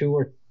seers who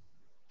were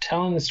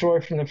telling the story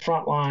from the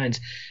front lines.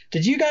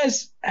 Did you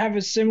guys have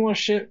a similar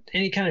shift,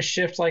 any kind of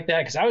shift like that?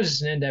 Because I was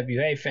just an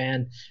NWA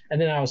fan,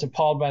 and then I was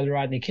appalled by the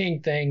Rodney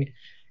King thing,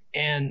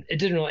 and it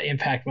didn't really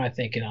impact my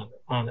thinking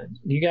on it.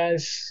 You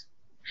guys?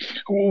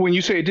 Well, when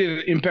you say it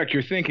didn't impact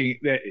your thinking,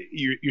 that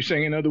you're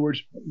saying, in other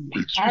words,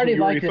 I already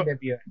liked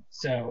NWA.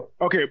 So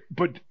okay,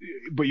 but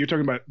you're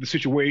talking about the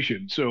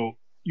situation. So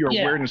your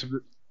awareness of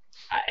the.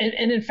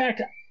 And in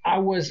fact, I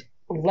was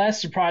less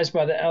surprised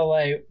by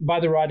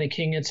the Rodney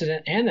King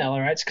incident and the LA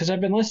riots because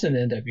I've been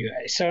listening to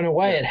NWA. So in a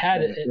way, it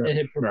had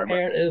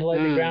prepared, it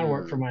laid the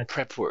groundwork for my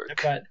prep work.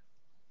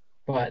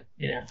 But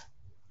you know.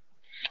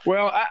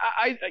 Well,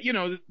 I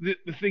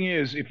the thing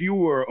is, if you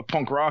were a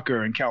punk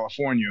rocker in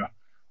California,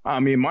 I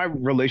mean, my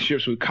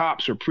relationships with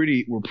cops were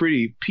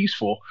pretty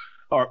peaceful,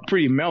 or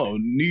pretty mellow.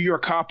 New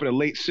York cop in the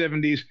late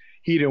 70s,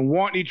 he didn't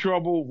want any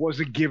trouble,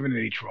 wasn't given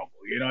any trouble.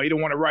 You know, he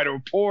didn't want to write a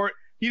report.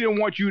 He didn't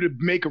want you to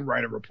make him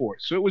write a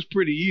report. So it was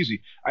pretty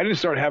easy. I didn't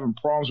start having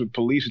problems with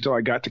police until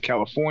I got to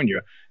California,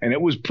 and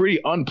it was pretty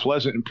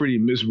unpleasant and pretty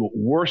miserable.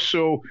 Worse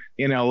so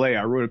in LA.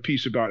 I wrote a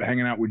piece about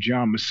hanging out with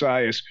John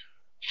Messias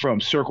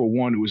from Circle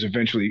One, who was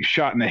eventually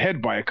shot in the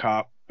head by a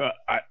cop. A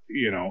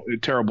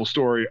terrible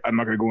story I'm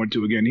not going to go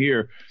into again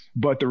here.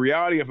 But the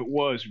reality of it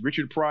was,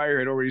 Richard Pryor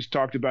had already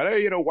talked about,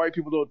 hey, white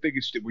people don't think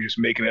we're just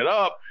making it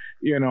up,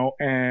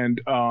 and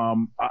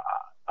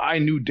I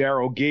knew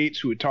Daryl Gates,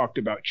 who had talked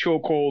about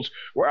chokeholds.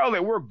 Well, they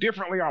work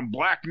differently on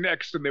black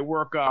necks than they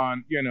work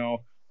on,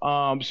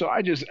 so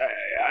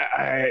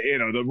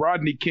the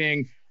Rodney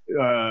King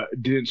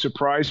didn't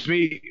surprise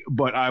me,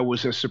 but I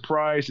was as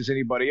surprised as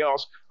anybody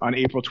else on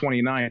April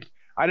 29th.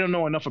 I don't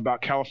know enough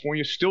about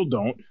California, still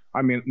don't.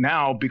 I mean,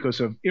 now because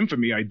of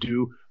infamy, I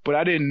do, but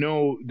I didn't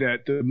know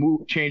that the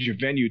change of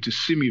venue to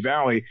Simi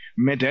Valley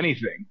meant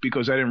anything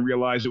because I didn't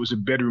realize it was a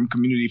bedroom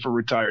community for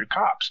retired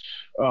cops.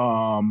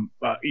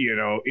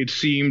 It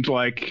seemed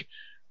like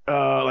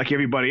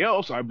everybody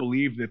else, I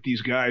believe that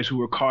these guys who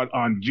were caught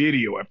on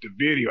video after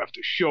video after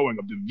showing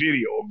of the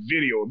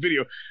video,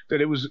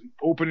 that it was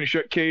open and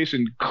shut case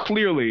and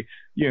clearly,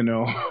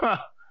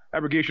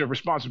 abrogation of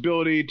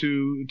responsibility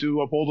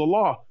to uphold the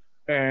law.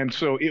 And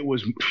so it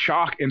was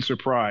shock and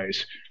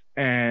surprise.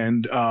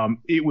 And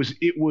it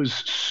was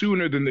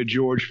sooner than the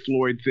George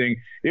Floyd thing.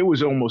 It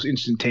was almost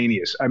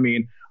instantaneous. I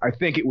mean, I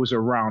think it was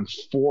around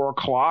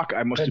 4:00.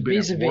 I must have been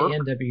at work.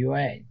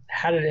 NWA,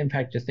 how did it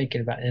impact your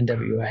thinking about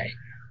NWA?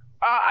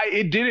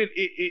 It didn't.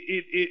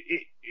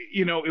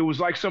 It was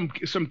like some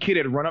kid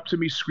had run up to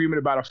me screaming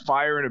about a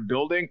fire in a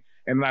building,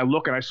 and then I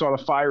look and I saw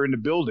the fire in the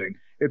building.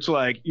 It's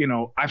like,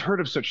 I've heard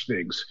of such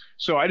things.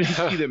 So I didn't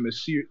see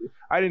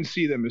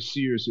them as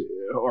seers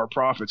or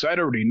prophets. I'd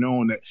already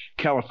known that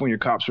California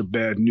cops are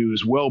bad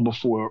news well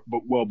before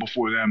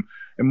them,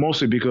 and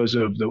mostly because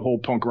of the whole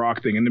punk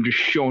rock thing and them just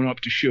showing up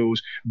to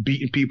shows,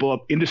 beating people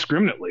up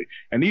indiscriminately.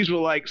 And these were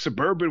like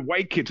suburban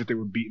white kids that they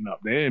were beating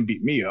up. They didn't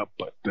beat me up,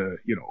 but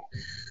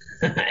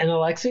And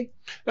Alexi?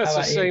 That's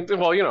the same thing.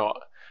 Well,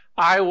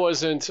 I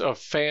wasn't a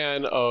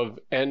fan of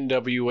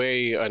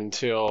NWA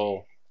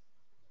until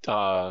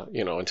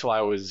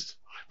I was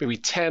maybe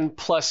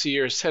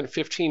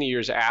 15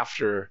 years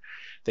after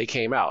they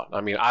came out.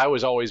 I mean, I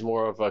was always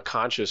more of a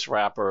conscious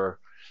rapper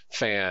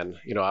fan.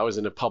 You know, I was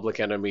into Public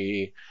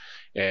Enemy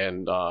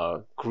and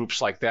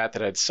groups like that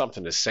had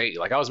something to say.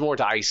 Like I was more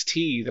into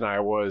Ice-T than I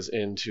was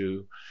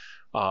into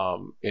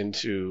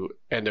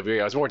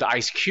NWA. I was more into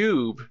Ice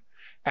Cube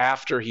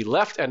after he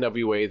left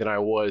NWA than I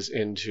was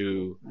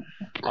into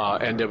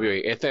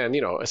NWA. And then,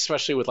 you know,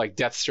 especially with like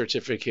Death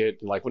Certificate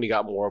and like when he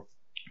got more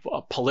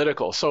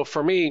political. So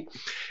for me,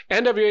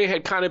 NWA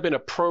had kind of been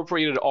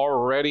appropriated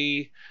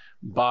already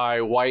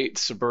by white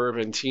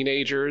suburban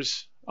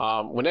teenagers.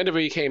 When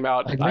NWA came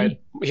out,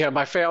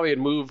 my family had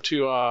moved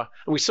to, and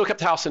we still kept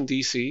the house in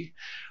DC.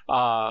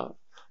 And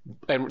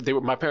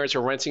my parents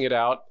were renting it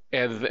out,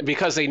 and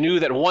because they knew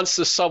that once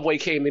the subway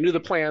came, they knew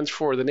the plans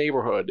for the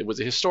neighborhood. It was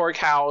a historic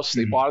house.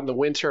 They bought in the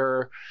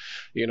winter,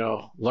 you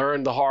know,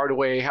 learned the hard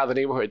way how the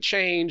neighborhood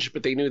changed,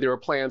 but they knew there were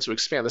plans to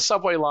expand the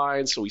subway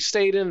line. So we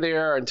stayed in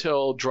there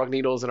until drug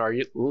needles in our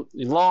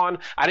lawn.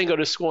 I didn't go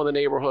to school in the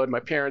neighborhood.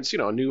 My parents, you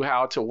know, knew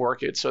how to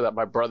work it so that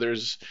my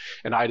brothers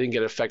and I didn't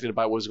get affected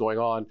by what was going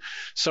on.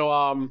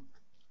 So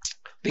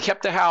they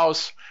kept the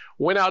house.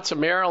 Went out to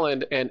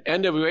Maryland, and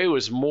NWA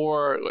was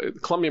more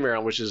Columbia,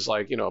 Maryland, which is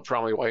like, you know, a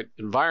predominantly white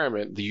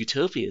environment, the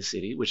Utopia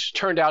City, which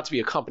turned out to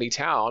be a company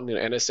town,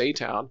 an NSA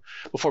town,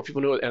 before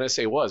people knew what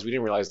NSA was. We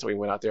didn't realize until we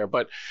went out there.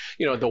 But,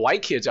 you know, the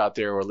white kids out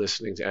there were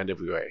listening to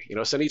NWA. You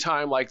know, so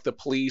anytime like the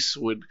police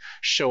would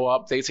show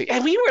up, they'd say,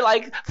 and we were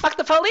like, fuck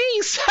the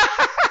police.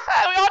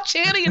 We're all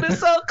chanting, and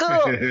it's so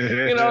cool.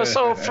 You know,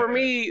 so for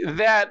me,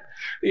 that,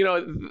 you know,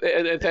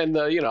 and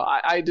you know,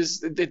 I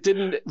just, it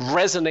didn't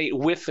resonate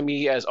with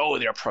me as, oh,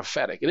 they're prophetic.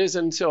 It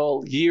isn't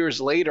until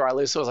years later I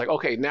listened. I was like,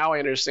 okay, now I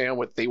understand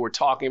what they were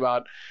talking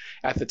about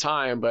at the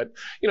time. But,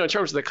 you know, in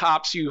terms of the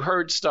cops, you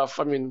heard stuff.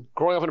 I mean,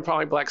 growing up in a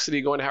probably black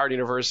city, going to Howard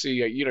University,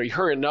 you know, you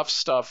heard enough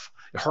stuff.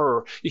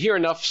 You hear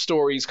enough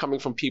stories coming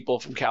from people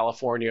from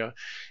California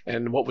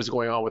and what was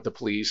going on with the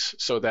police,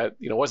 so that,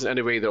 you know, it wasn't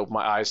NWA that opened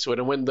my eyes to it.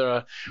 And when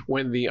the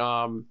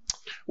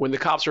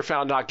cops were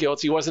found not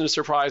guilty, it wasn't a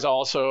surprise.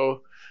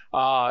 Also, you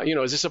know,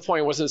 it was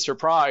disappointing. It wasn't a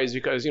surprise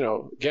because, you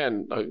know,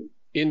 again,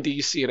 in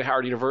DC at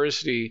Howard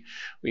University,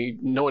 we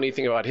know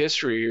anything about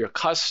history, you're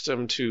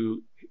accustomed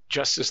to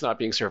justice not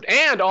being served.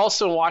 And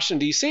also in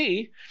Washington,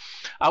 D.C.,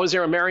 I was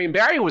there when Marion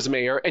Barry was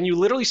mayor, and you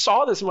literally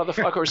saw this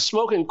motherfucker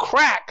smoking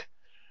crack.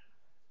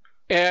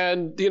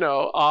 And, you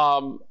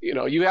know,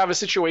 you have a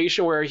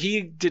situation where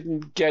he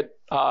didn't get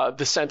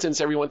the sentence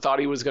everyone thought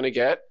he was going to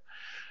get,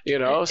 you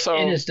know. So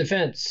in his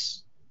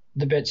defense,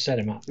 the bitch set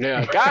him up.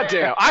 Yeah,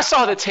 goddamn. I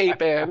saw the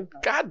tape, man.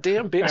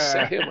 Goddamn bitch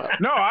set him up.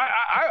 No,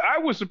 I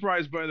was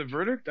surprised by the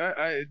verdict.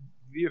 I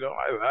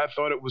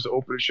thought it was an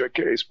open and shut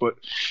case, but,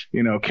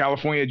 you know,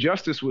 California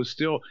justice was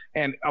still,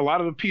 and a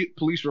lot of the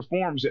police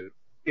reforms, a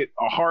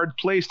hard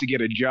place to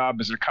get a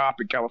job as a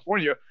cop in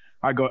California.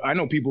 I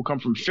know people come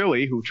from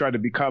Philly who try to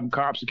become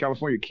cops in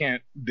California,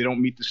 they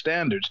don't meet the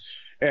standards.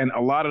 And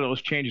a lot of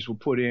those changes were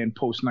put in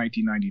post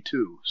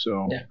 1992.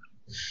 So, yeah.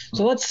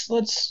 So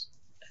let's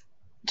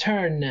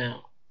turn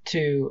now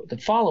to the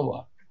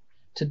follow-up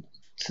to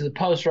the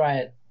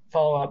post-riot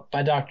follow-up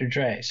by Dr.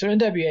 Dre. So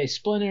NWA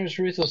splinters,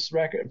 Ruthless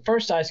record,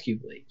 first Ice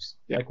Cube leaves,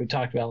 like we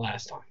talked about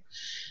last time,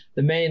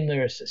 the main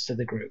lyricist of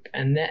the group,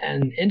 and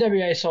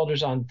NWA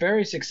soldiers on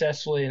very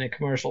successfully in a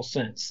commercial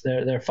sense.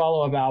 Their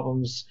follow-up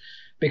albums,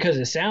 because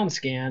of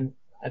SoundScan,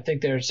 I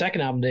think their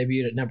second album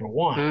debuted at number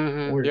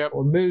one,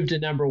 or moved to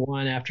number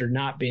one after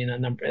not being a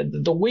number.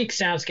 The week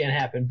SoundScan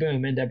happened,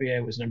 boom,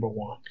 NWA was number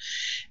one,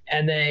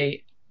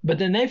 but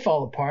then they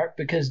fall apart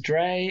because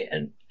Dre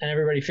and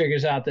everybody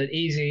figures out that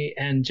Eazy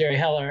and Jerry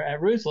Heller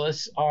at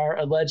Ruthless are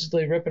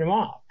allegedly ripping them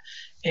off.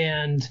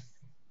 And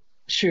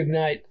Suge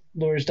Knight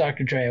lures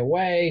Dr. Dre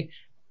away.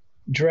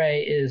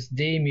 Dre is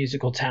the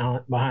musical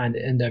talent behind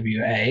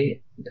NWA,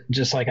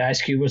 just like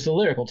Ice Cube was the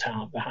lyrical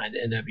talent behind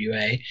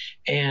NWA.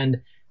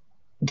 And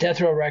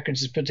Death Row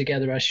Records is put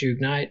together by Suge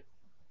Knight.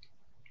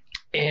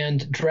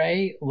 And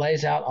Dre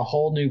lays out a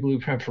whole new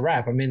blueprint for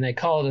rap. I mean, they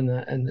call it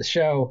in the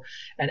show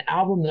an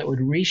album that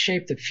would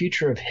reshape the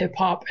future of hip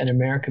hop and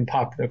American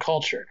popular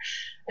culture.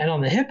 And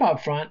on the hip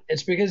hop front,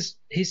 it's because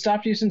he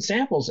stopped using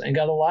samples and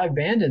got a live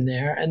band in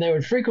there, and they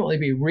would frequently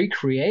be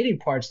recreating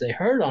parts they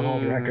heard on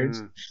old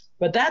records.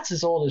 But that's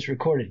as old as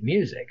recorded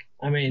music.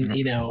 I mean,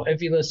 you know,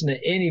 if you listen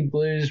to any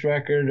blues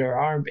record or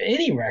R&B,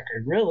 any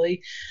record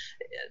really,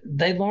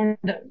 they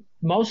learned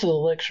most of the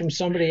licks from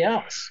somebody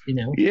else, you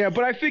know. Yeah,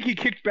 but I think he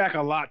kicked back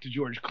a lot to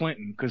George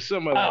Clinton because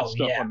some of that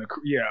stuff on the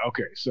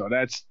okay. So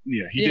that's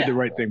he did the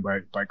right thing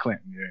by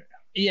Clinton.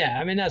 Yeah,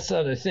 I mean that's the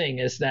other thing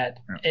is that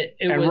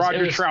it was Roger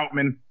it was,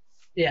 Troutman.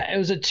 Yeah, it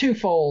was a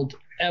twofold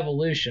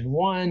evolution.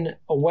 One,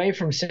 away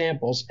from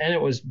samples, and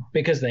it was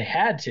because they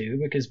had to,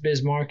 because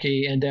Biz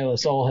Markie and De La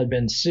Soul had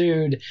been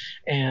sued,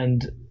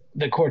 and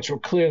the courts were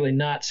clearly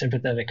not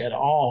sympathetic at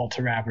all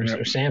to rappers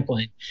or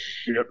sampling.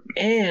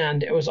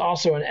 And it was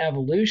also an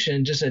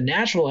evolution, just a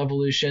natural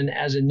evolution,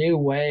 as a new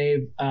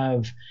wave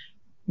of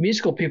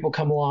musical people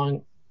come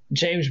along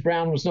James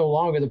Brown was no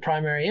longer the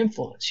primary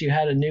influence. You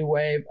had a new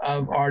wave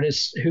of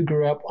artists who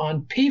grew up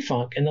on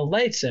P-Funk in the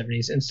late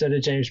 70s instead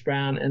of James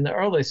Brown in the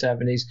early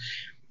 70s,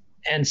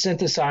 and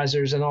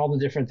synthesizers and all the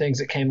different things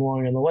that came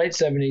along in the late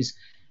 70s.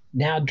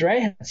 Now Dre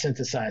had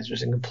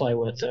synthesizers and could play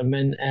with them,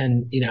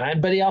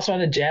 but he also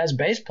had a jazz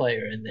bass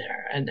player in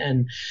there,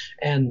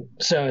 and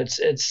so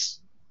it's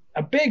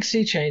a big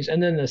sea change.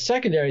 And then the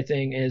secondary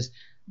thing is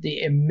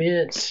the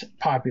immense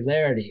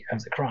popularity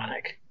of the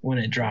Chronic when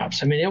it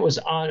drops. I mean, it was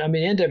on. I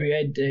mean,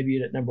 NWA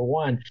debuted at number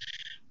 1,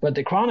 but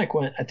the Chronic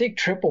went, I think,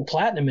 triple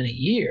platinum in a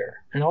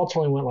year, and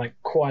ultimately went like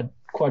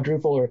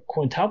quadruple or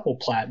quintuple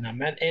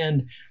platinum.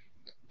 And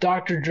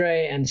Dr.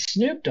 Dre and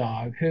Snoop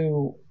Dogg,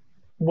 who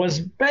was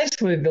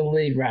basically the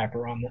lead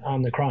rapper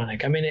on the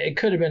Chronic. I mean, it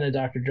could have been a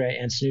Dr. Dre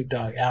and Snoop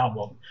Dogg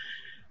album.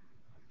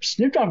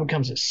 Snoop Dogg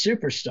becomes a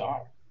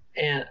superstar,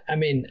 and I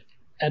mean,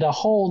 at a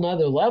whole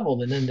nother level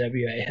than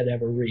NWA had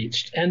ever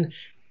reached. And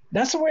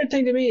that's the weird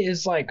thing to me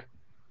is, like,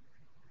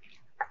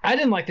 I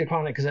didn't like the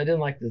Chronic because I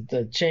didn't like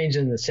the change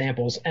in the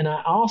samples, and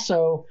I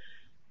also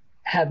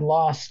had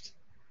lost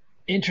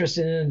interest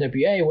in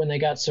NWA when they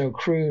got so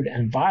crude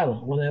and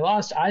violent. When they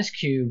lost Ice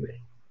Cube,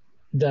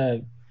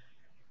 the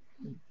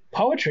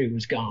poetry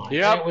was gone.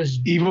 Yeah, it was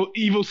evil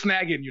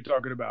snagging you're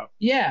talking about.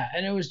 Yeah,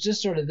 and it was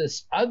just sort of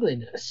this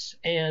ugliness.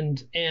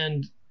 And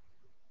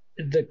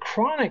the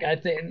Chronic, I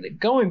think,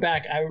 going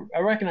back, I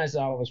recognize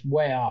that I was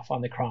way off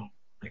on the Chronic.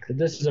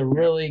 This is a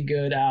really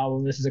good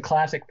album. This is a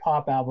classic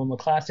pop album, a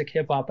classic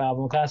hip hop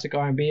album, a classic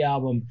R&B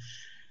album.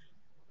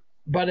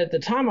 But at the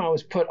time, I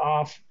was put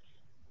off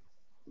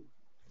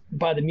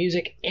by the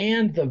music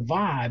and the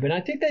vibe. And I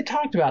think they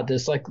talked about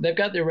this. Like, they've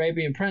got the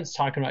Arabian Prince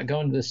talking about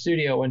going to the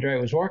studio when Dre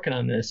was working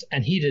on this,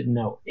 and he didn't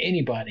know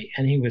anybody,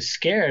 and he was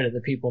scared of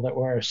the people that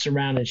were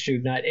surrounding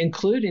Suge Knight,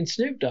 including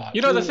Snoop Dogg.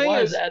 You know, the thing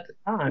is, at the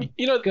time.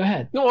 Go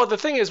ahead. No, well, the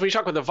thing is, when you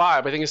talk about the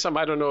vibe, I think it's something,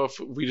 I don't know if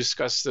we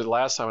discussed it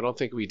last time. I don't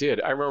think we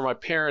did. I remember my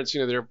parents,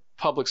 they're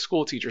public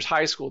school teachers,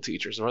 high school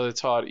teachers. My mother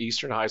taught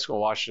Eastern High School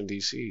in Washington,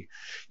 D.C.,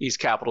 East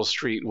Capitol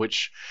Street,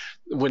 which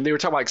when they were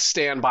talking about like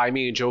Stand By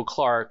Me and Joe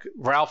Clark,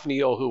 Ralph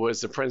Neal, who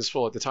was the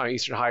principal at the time,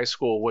 Eastern High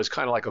School, was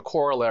kind of like a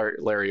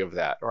corollary of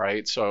that,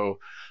 right? So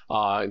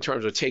in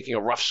terms of taking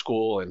a rough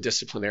school and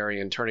disciplinary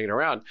and turning it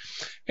around.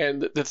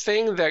 And the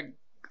thing that,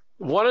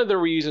 one of the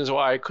reasons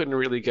why I couldn't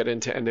really get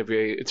into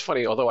NWA, it's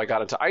funny, although I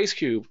got into Ice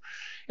Cube,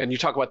 and you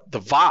talk about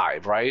the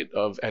vibe, right,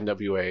 of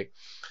NWA,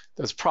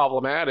 that's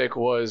problematic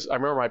was I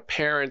remember my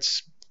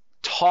parents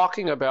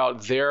talking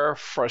about their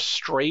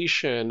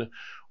frustration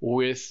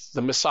with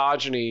the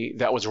misogyny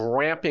that was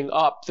ramping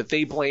up, that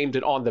they blamed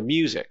it on the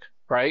music,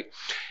 right?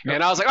 Yep.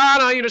 And I was like, oh,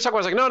 no, you're just talking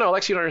about, I was like, no,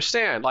 Lex, you don't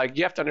understand. Like,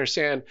 you have to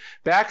understand,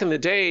 back in the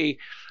day,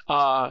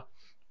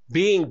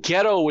 being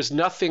ghetto was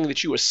nothing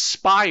that you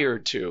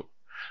aspired to.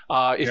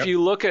 If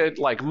you look at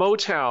like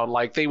Motown,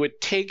 like they would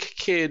take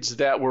kids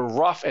that were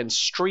rough and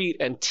street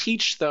and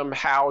teach them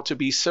how to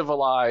be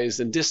civilized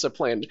and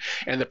disciplined,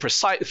 and the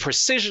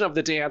precision of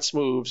the dance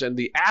moves and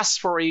the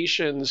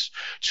aspirations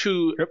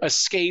to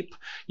escape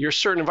your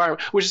certain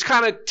environment, which is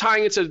kind of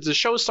tying into the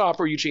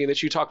Showstopper, Eugene,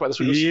 that you talk about. This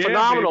was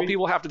phenomenal. Baby.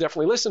 People have to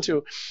definitely listen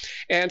to.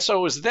 And so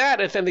it was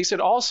that. And then they said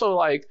also,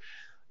 like,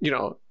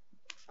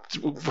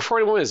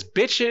 referring to women as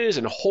bitches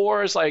and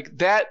whores, like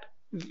that.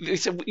 They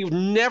said, we've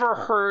never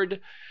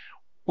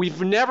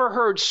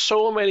heard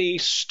so many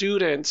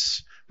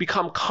students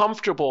become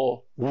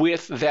comfortable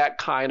with that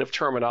kind of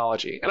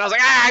terminology. And I was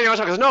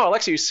like, no,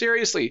 Alexi, you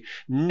seriously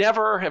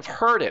never have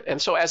heard it.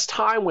 And so as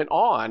time went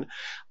on,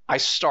 I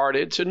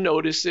started to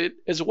notice it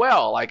as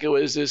well. Like, it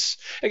was this,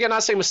 again,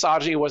 not saying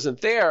misogyny wasn't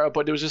there,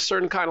 but there was a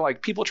certain kind of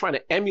like people trying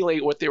to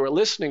emulate what they were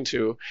listening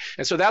to.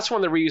 And so that's one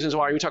of the reasons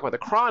why when we talk about the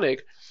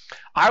Chronic,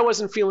 I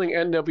wasn't feeling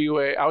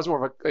NWA. I was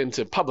more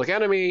into Public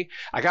Enemy.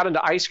 I got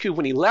into Ice Cube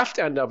when he left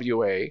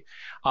NWA.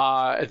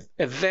 And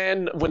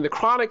then when the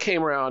Chronic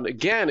came around,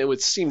 again, it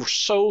would seem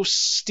so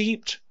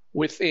steeped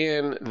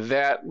within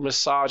that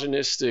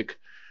misogynistic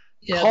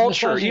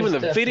culture, even the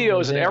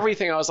videos and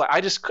everything. I was like, I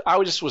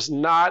just was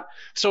not.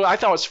 So I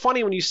thought it was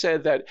funny when you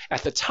said that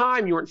at the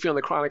time you weren't feeling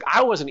the Chronic.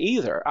 I wasn't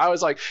either. I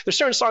was like, there's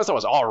certain songs that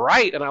was all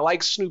right, and I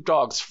like Snoop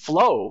Dogg's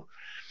flow,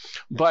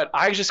 but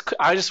I just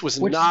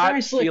was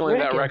not feeling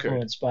that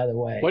record. By the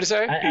way, what did you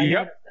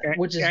say?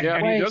 Which is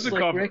way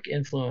Slick Rick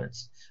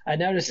influence. I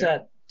noticed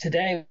that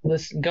today,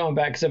 going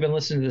back, because I've been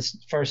listening to this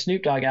first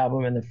Snoop Dogg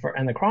album and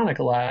the Chronic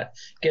a lot,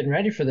 getting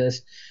ready for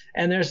this,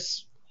 and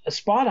there's a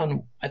spot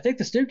on, I think,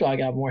 the Snoop Dogg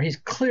album where he's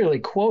clearly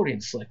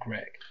quoting Slick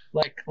Rick,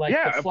 like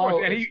yeah, the flow. Of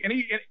course.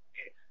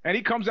 And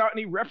he comes out and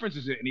he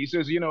references it, and he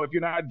says, if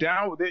you're not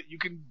down with it, you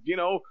can,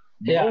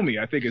 blow me.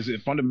 I think is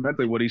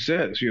fundamentally what he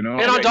says, And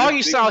on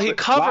Doggy Style, he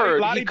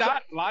covered Lottie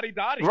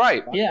Dottie,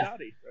 right? Yeah.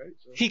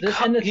 He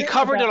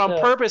covered it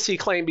on purpose, he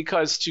claimed,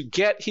 because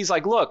he's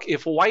like, look,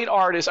 if white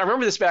artists, I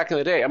remember this back in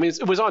the day. I mean,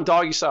 it was on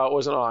Doggy Style. It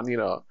wasn't on,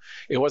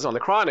 it wasn't on the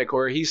Chronic,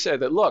 where he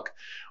said that, look,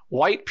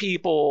 white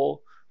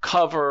people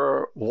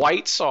cover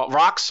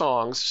rock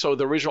songs so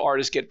the original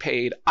artists get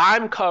paid.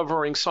 I'm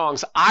covering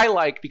songs I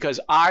like because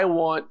I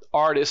want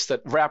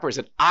rappers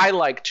that I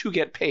like to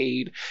get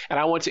paid, and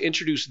I want to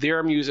introduce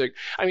their music.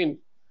 I mean,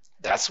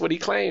 that's what he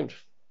claimed.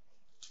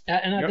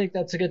 And I think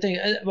that's a good thing.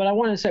 But I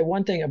want to say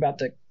one thing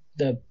about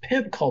the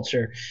pimp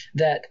culture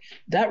that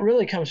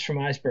really comes from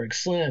Iceberg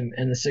Slim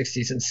in the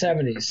 60s and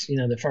 70s,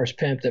 the first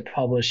pimp that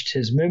published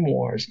his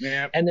memoirs.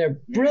 Yep. And they're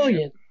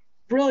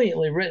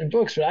brilliantly written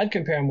books, but I'd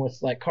compare them with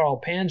like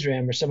Carl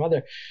Panzram or some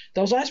other.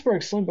 Those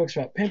Iceberg Slim books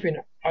about pimping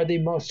are the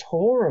most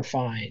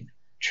horrifying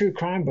true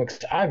crime books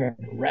I've ever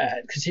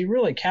read, because he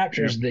really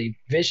captures the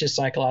vicious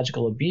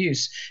psychological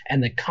abuse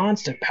and the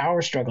constant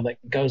power struggle that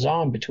goes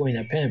on between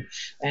a pimp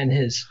and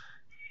his,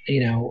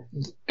 and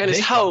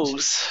his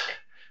hoes.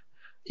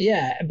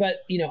 Yeah, but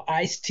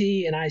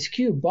Ice-T and Ice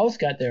Cube both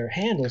got their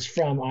handles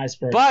from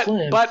Iceberg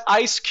Slim. But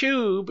Ice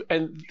Cube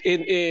and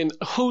in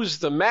Who's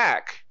the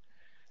Mac,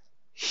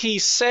 he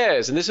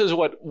says, and this is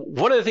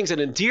one of the things that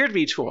endeared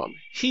me to him,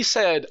 he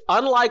said,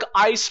 unlike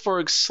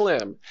Iceberg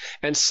Slim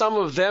and some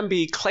of them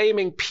be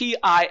claiming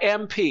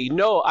PIMP,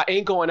 no, I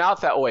ain't going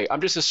out that way.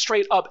 I'm just a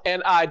straight up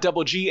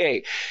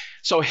NIGGA.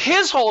 So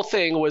his whole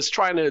thing was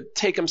trying to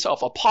take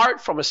himself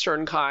apart from a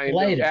certain kind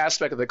of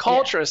aspect of the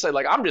culture and say,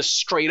 like, I'm just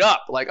straight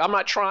up. Like, I'm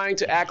not trying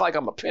to act like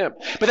I'm a pimp.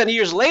 But then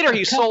years later,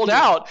 he sold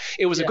out.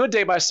 It was a good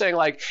day by saying,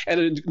 like, and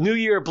a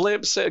Goodyear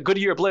Blimp said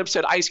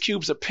Ice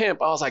Cube's a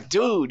pimp. I was like,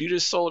 dude, you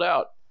just sold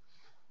out.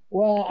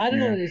 Well, I don't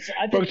know.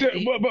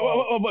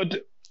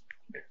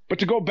 But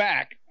to go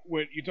back,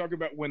 when you talk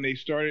about when they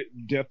started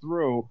Death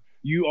Row,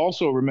 you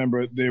also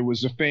remember there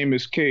was a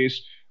famous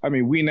case. I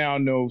mean, we now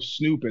know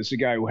Snoop as the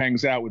guy who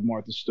hangs out with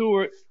Martha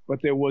Stewart,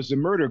 but there was a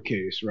murder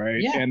case,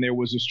 right? Yeah. And there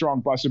was a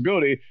strong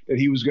possibility that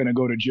he was going to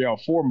go to jail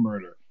for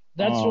murder.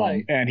 That's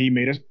right. And he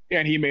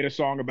made a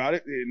song about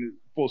it in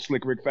full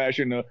Slick Rick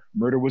fashion.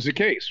 Murder was a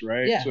case,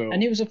 right? Yeah. So,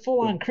 and he was a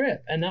full-on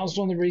Crip, and that was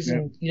one of the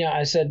reasons.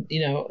 I said,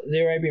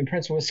 the Arabian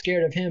Prince was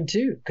scared of him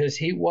too, because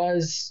he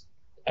was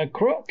a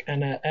crook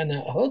and a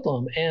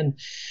hoodlum. And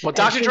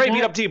Dr. Dre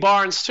beat up D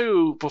Barnes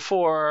too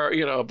before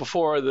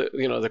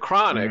the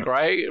Chronic,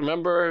 right?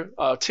 Remember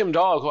Tim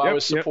Dog, who I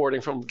was supporting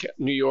from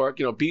New York,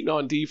 beating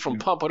on D from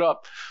Pump It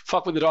Up,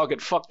 fuck with the dog, get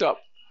fucked up.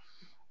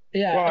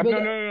 Yeah.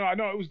 Well,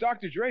 no. It was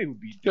Dr. Dre who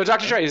beat. No,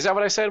 Dr. Dre. Is that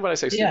what I said when I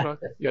say Steve?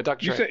 Yeah,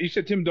 Dr. Dre. You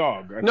said Tim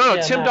Dog. Right?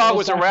 No, Tim Dog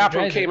was a rapper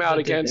who came out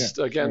against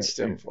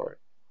him for it.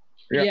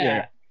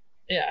 Yeah.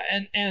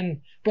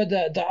 But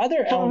the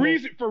other for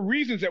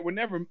reasons that were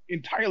never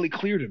entirely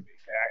clear to me,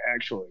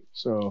 actually.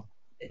 So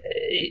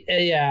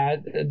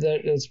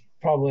that's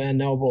probably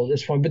unknowable at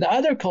this point. But the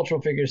other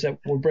cultural figures that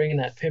were bringing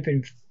that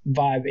pimping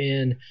vibe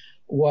in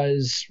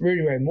was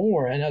Rudy Ray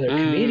Moore and other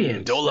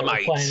comedians.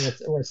 Dolomite playing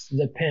with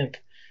the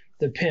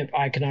pimp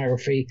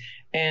iconography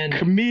and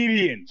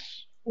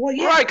comedians. Well,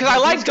 yeah, right, because I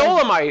like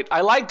Dolomite.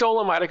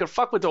 I could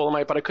fuck with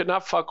Dolomite, but I could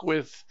not fuck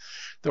with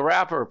the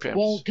rapper pimps.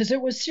 Well, because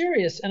it was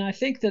serious, and I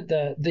think that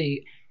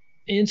the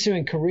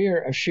ensuing career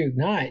of Suge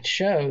Knight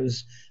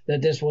shows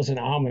that this was an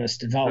ominous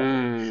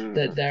development.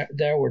 That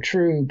there were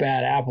true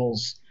bad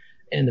apples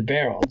in the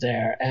barrel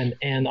there,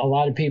 and a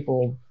lot of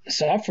people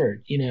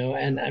suffered,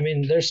 and I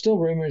mean, there's still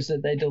rumors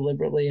that they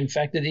deliberately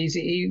infected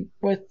Eazy-E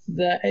with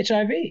the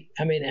HIV.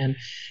 I mean, and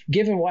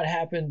given what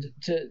happened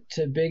to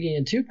Biggie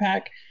and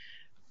Tupac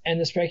and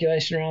the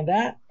speculation around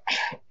that,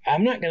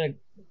 I'm not going to,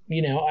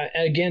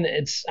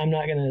 I'm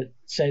not going to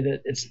say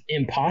that it's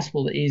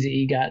impossible that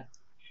Eazy-E got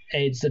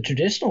AIDS the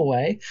traditional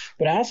way,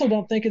 but I also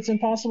don't think it's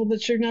impossible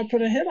that Suge Knight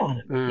put a hit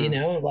on him.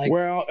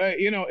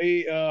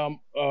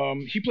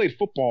 He played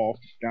football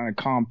down in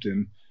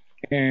Compton,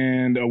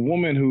 and a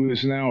woman who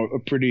is now a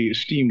pretty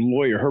esteemed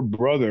lawyer, her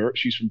brother,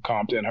 she's from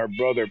Compton, her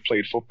brother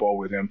played football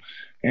with him,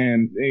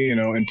 and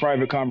in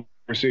private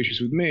conversations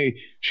with me,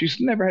 she's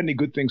never had any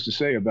good things to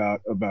say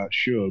about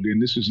Suge,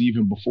 and this was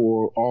even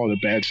before all the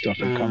bad stuff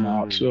had come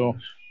out. So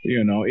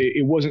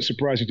it wasn't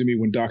surprising to me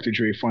when Dr.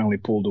 Dre finally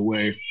pulled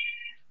away.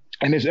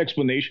 And his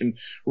explanation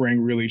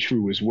rang really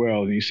true as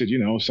well. And he said,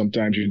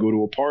 sometimes you go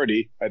to a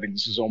party, I think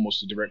this is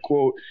almost a direct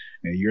quote,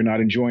 and you're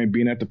not enjoying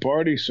being at the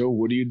party, so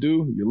what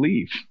do? You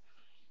leave.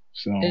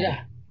 So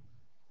yeah,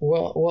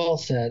 well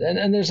said.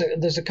 And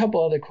there's a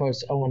couple other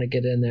quotes I want to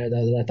get in there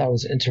though that I thought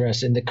was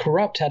interesting. The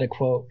Corrupt had a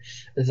quote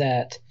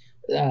that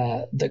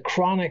the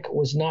Chronic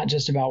was not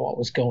just about what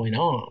was going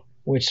on,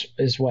 which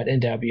is what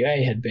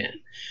NWA had been.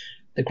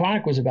 The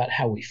Chronic was about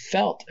how we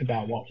felt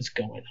about what was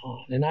going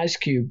on. And Ice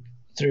Cube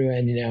threw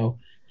in,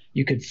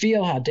 you could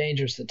feel how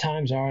dangerous the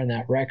times are in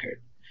that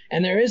record.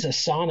 And there is a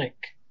sonic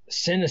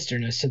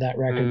sinisterness to that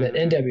record that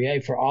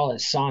NWA, for all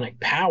its sonic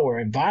power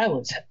and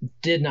violence,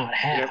 did not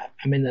have. Yep.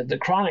 I mean, the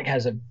Chronic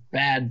has a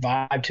bad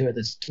vibe to it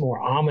that's more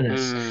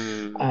ominous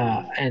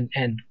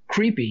and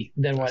creepy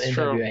than what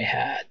NWA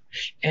had.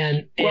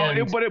 And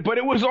but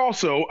it was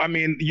also, I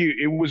mean,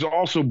 it was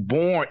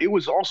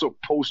also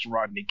post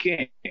Rodney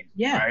King,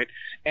 right?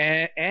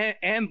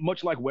 And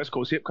much like West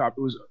Coast hip hop,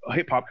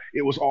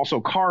 it was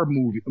also car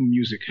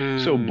music.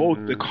 So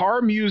both the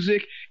car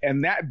music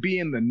and that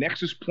being the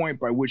nexus point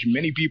by which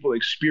many people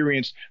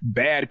experience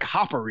bad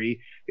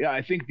coppery,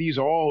 I think these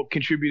all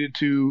contributed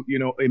to, you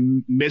know, a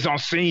mise en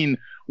scene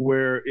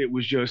where it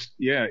was just,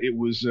 it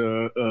was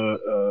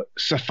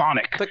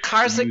symphonic. The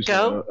cars that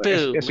go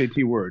boom.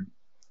 SAT word.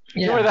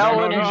 Yeah. Remember that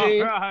one, Gene?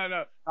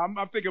 No.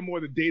 I'm thinking more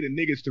the day the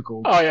niggas took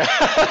over. Oh, yeah.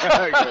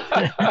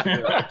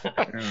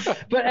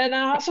 But, and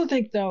I also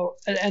think, though,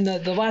 and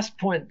the last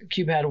point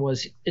Cube had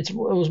was, it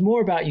was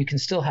more about you can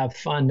still have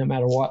fun no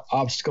matter what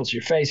obstacles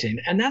you're facing.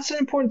 And that's an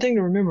important thing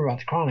to remember about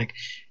The Chronic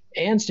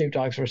and Snoop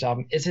Dogg's first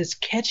album, is it's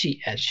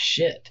catchy as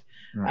shit.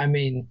 Right. I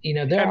mean, you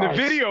know, the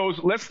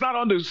videos, let's not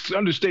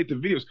understate the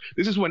videos.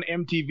 This is when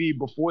MTV,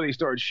 before they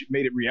started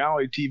made it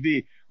reality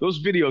TV,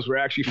 those videos were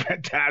actually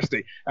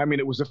fantastic. I mean,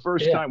 it was the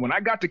first time when I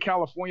got to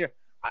California,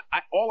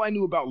 all I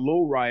knew about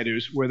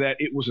Lowriders were that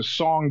it was a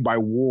song by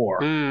War.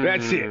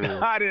 That's it.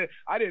 I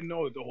didn't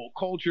know the whole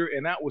culture,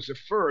 and that was the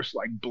first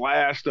like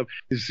blast of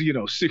this, you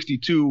know,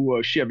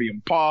 62 Chevy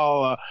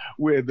Impala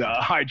with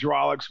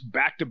hydraulics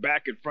back to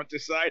back and front to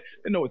side.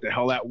 Didn't know what the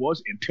hell that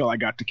was until I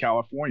got to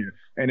California,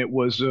 and it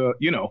was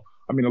you know,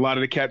 I mean, a lot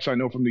of the cats I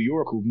know from New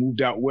York who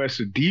moved out west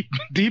are deep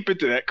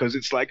into that because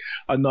it's like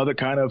another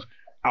kind of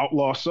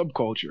outlaw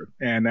subculture,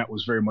 and that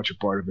was very much a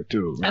part of it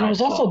too. And it was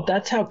also,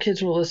 that's how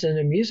kids were listening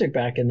to music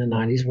back in the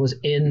 90s, was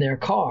in their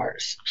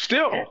cars.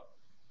 Still,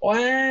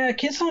 well,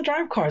 kids don't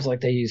drive cars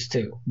like they used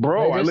to.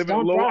 Bro, I live in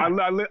a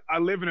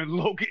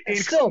low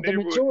still the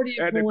majority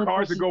of and the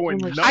cars are going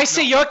nuts. I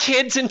see your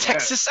kids in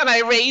Texas and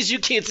I raise you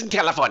kids in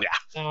California.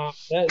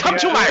 Come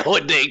to my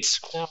hood dates.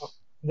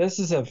 This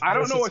is a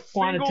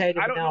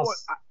quantitative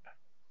analysis.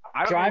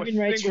 Driving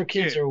rates for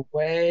kids are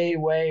way,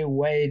 way,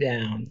 way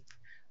down.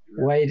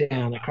 Way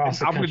down across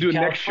the country. I'm going to do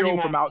a next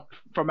show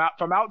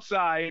from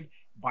outside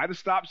by the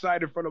stop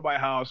sign in front of my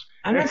house.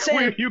 I'm not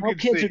saying all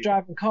kids are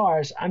driving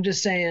cars. I'm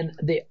just saying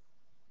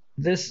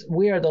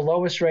we are the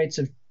lowest rates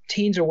of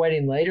teens are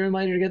waiting later and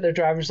later to get their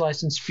driver's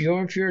license. Fewer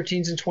and fewer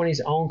teens and 20s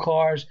own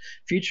cars.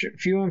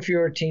 Fewer and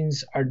fewer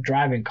teens are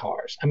driving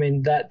cars. I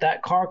mean,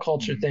 that car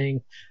culture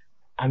thing,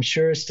 I'm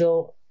sure is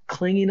still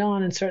clinging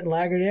on in certain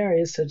laggard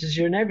areas, such as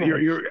your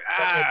neighborhood.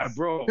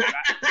 Bro.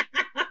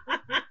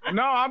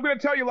 No, I'm going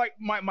to tell you, like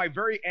my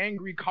very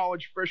angry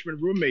college freshman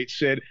roommate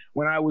said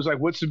when I was like,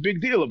 what's the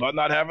big deal about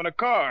not having a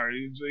car?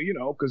 You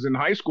know, because in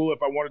high school,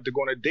 if I wanted to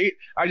go on a date,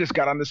 I just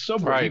got on the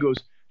subway. Right. He goes,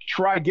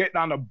 try getting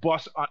on a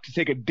bus to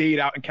take a date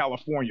out in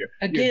California.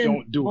 Again,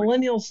 don't do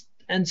millennials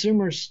and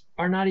Zoomers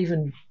are not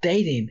even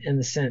dating in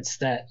the sense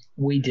that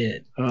we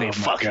did. Oh,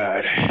 my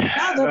God.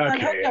 No, they're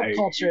hookup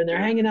culture, and they're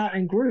hanging out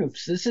in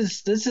groups. This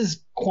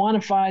is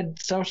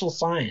quantified social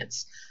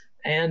science.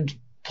 And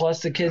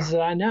plus the kids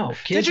that I know.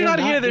 Did you not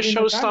hear the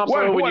show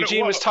Stomper when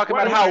Eugene was talking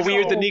about how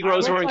weird the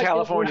Negroes were in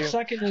California? We're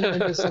sucking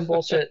into some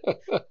bullshit.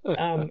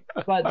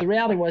 But the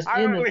reality was,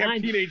 I in really the have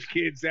 90s, teenage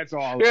kids. That's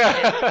all.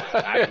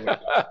 Yeah.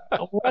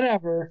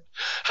 Whatever.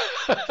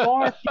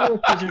 Far fewer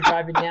kids are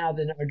driving now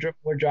than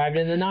were driving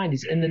in the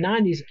 90s. In the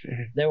 90s,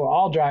 they were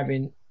all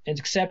driving,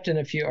 except in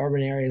a few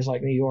urban areas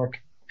like New York,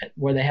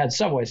 where they had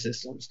subway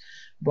systems.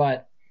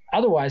 But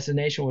otherwise, the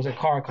nation was a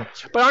car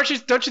culture. But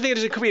don't you think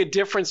there could be a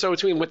difference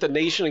between with the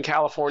nation and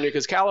California?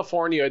 Because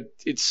California,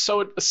 it's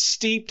so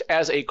steeped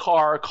as a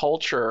car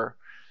culture,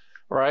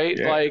 right?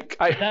 Yeah. Like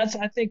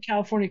I think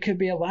California could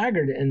be a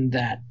laggard in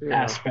that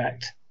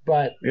aspect.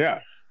 But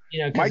you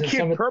know, my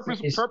kid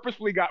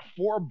purposefully got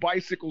 4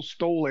 bicycles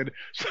stolen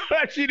so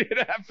that she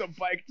didn't have to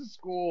bike to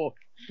school.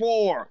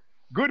 4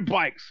 good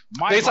bikes.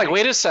 It's like,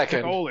 wait a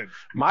second, stolen.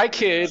 My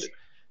kid,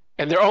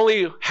 and they're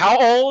only how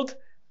old?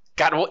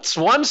 Got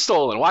one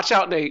stolen. Watch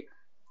out, Nate.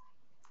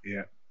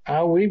 Yeah.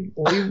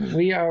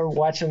 We are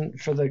watching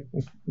for the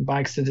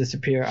bikes to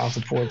disappear off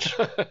the porch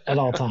at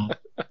all times.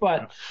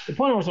 But the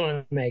point I was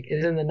trying to make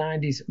is, in the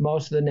 90s,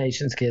 most of the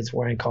nation's kids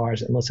were in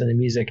cars and listening to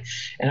music.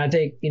 And I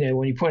think, you know,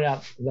 when you pointed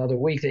out the other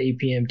week that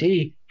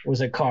EPMD was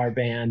a car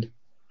band,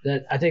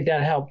 that I think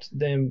that helped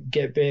them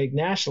get big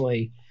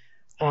nationally.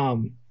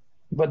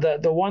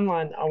 But the one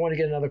line, I want to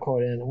get another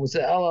quote in, was the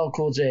LL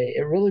Cool J.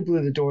 It really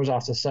blew the doors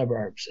off the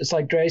suburbs. It's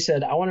like Dre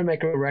said, I want to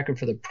make a record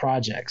for the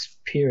projects,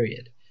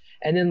 period.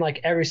 And then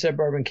like every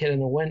suburban kid in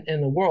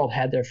the world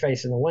had their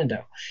face in the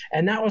window.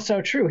 And that was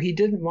so true. He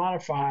didn't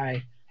modify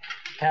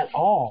at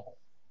all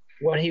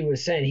what he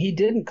was saying. He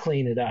didn't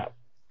clean it up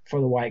for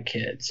the white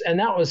kids. And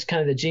that was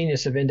kind of the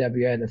genius of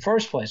NWA in the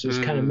first place, was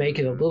kind of make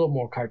it a little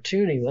more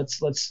cartoony.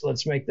 Let's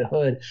make the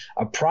hood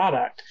a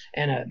product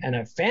and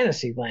a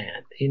fantasy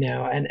land, you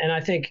know. And I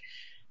think,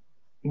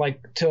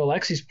 like to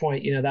Alexi's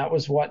point, you know, that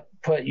was what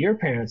put your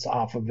parents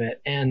off of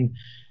it. And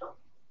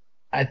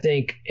I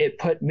think it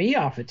put me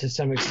off it to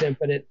some extent,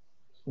 but it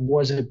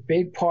was a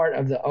big part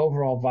of the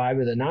overall vibe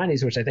of the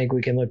 90s, which I think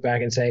we can look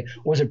back and say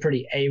was a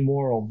pretty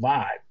amoral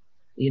vibe.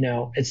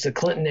 it's the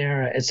Clinton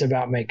era. It's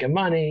about making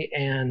money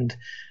and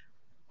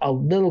a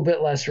little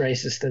bit less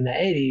racist than the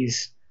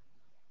 80s,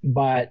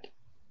 but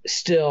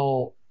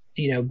still,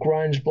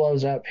 grunge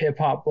blows up, hip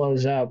hop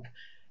blows up,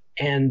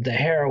 and the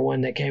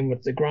heroin that came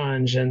with the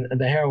grunge and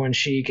the heroin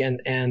chic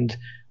and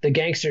the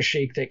gangster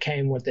chic that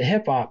came with the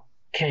hip hop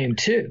came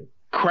too.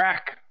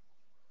 Crack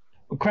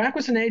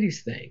was an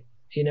 80s thing,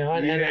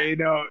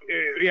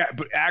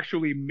 but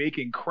actually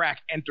making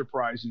crack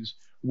enterprises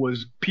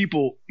was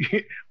people.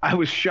 I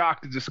was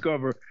shocked to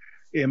discover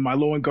in my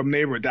low-income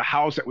neighborhood, the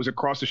house that was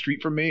across the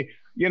street from me,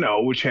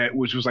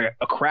 which was like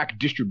a crack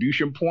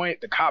distribution point.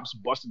 The cops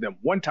busted them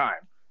one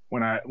time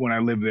when I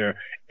lived there,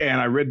 and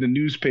I read the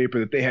newspaper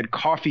that they had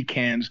coffee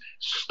cans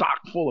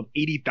stocked full of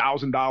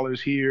 $80,000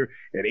 here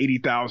and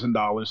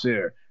 $80,000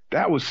 there.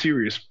 That was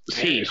serious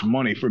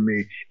money for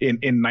me in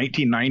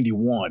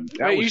 1991.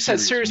 Wait, you said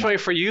serious money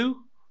for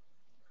you?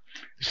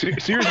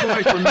 Serious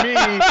money for me.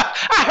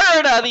 I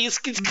heard of these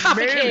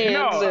coffee cans.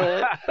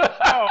 No,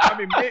 I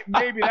mean,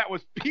 maybe that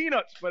was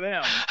peanuts for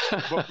them.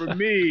 But for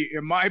me,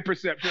 in my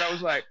perception, I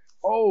was like,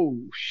 oh,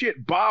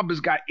 shit, Bob has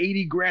got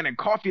 80 grand in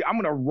coffee. I'm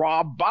going to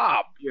rob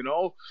Bob,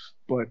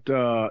 But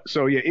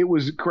so, yeah, it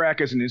was crack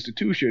as an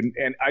institution.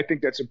 And I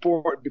think that's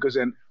important because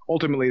then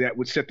ultimately that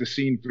would set the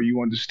scene for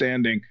you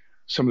understanding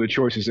some of the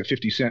choices that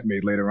 50 Cent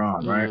made later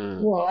on, right?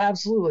 Well,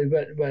 absolutely.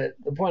 But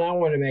the point I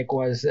wanted to make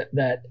was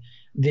that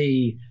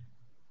the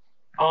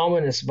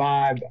ominous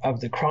vibe of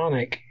the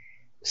Chronic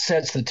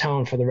sets the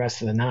tone for the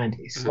rest of the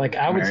 90s. Like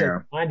I would say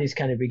the 90s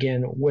kind of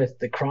begin with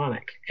the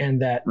Chronic,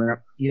 and that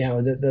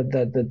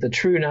the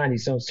true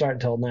 90s don't start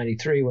until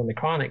 93 when the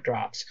Chronic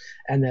drops,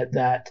 and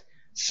that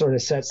sort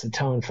of sets the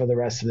tone for the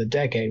rest of the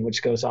decade,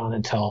 which goes on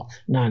until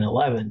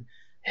 9/11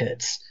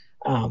 hits.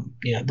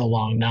 The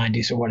long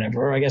 90s or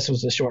whatever, or I guess it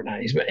was the short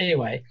 90s. But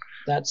anyway,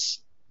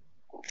 that's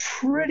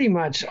pretty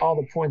much all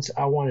the points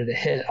I wanted to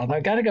hit. Although I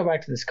got to go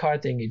back to this car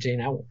thing,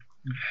 Eugene.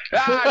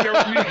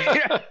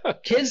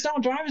 Kids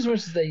don't drive as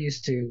much as they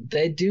used to.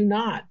 They do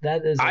not.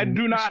 I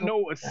do not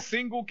know a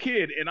single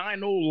kid, and I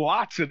know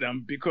lots of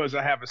them because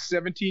I have a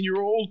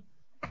 17-year-old.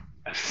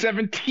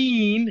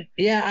 17.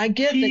 Yeah, I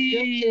get that good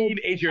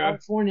kids in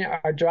California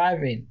are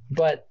driving,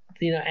 but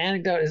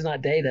anecdote is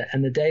not data,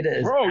 and the data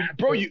is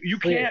bro.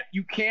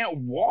 You can't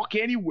walk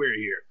anywhere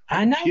here.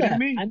 I know that,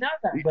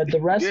 but the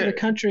rest of the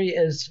country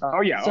is. Oh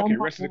yeah, okay.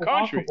 Rest of the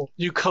country. Walkable.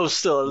 You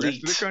coastal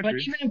elite. But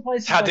even in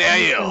places, how dare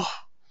you?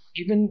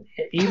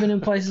 Even in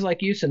places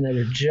like Houston that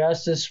are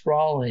just as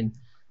sprawling,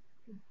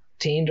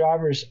 teen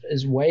drivers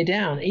is way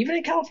down. Even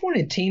in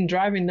California, teen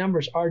driving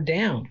numbers are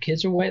down.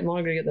 Kids are waiting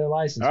longer to get their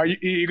license.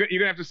 You're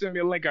gonna have to send me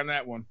a link on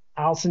that one.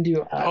 I'll send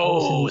you.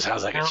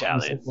 Sounds like a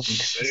challenge.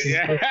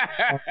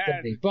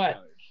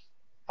 But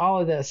all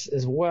of this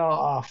is well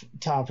off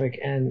topic,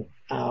 and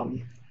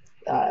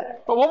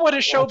but what would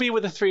a show be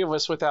with the three of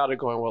us without it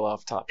going well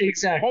off topic?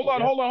 Exactly.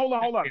 Hold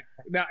on.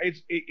 Now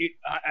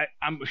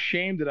I'm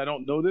ashamed that I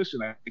don't know this,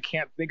 and I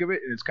can't think of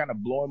it, and it's kind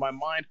of blowing my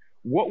mind.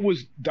 What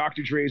was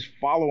Dr. Dre's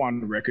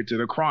follow-on record to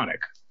the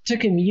Chronic?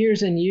 Took him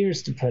years and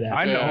years to put out.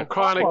 I know.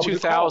 Chronic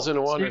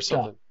 2001 or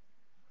something.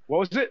 What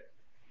was it?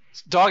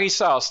 Doggy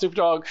Style, Snoop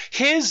Dogg.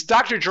 His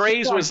Dr.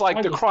 Dre's was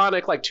like the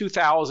Chronic, like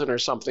 2000 or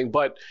something,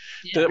 but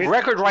the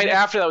record right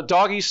after that,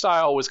 Doggy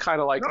Style, was kind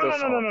of like no.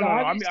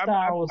 I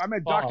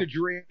meant Dr.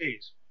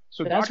 Dre's.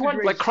 So that's Dr. what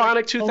Dre's like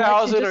Chronic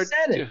 2000 or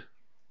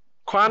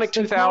Chronic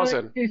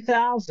 2000.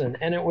 2000,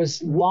 and it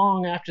was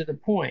long after the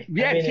point.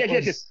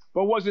 Yes.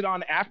 But was it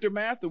on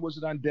Aftermath or was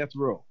it on Death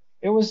Row?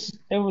 It was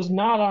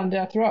not on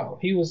Death Row.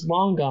 He was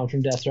long gone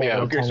from Death Row. Yeah.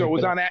 Okay. So it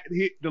was on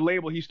the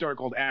label he started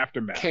called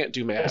Aftermath. Can't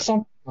do math.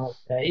 Something like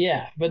that.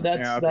 Yeah, but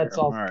that's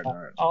all.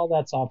 All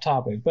that's off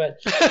topic.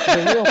 But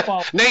the real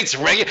fault. Nate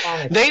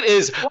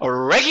is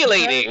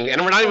regulating,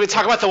 and we're not even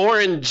talking about the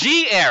Warren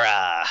G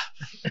era.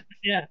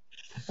 Yeah,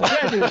 I'm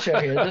trying to do a show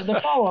here. The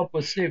follow up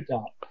was Snoop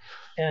Dogg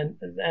and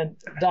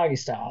Doggy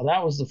Style.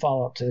 That was the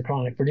follow up to the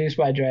Chronic, produced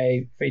by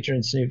Dre,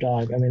 featuring Snoop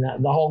Dogg. I mean,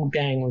 the whole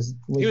gang was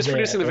he was there.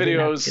 Producing the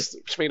videos,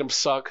 which made him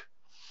suck.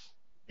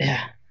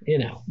 Yeah,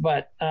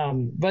 but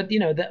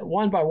that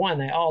one by one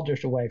they all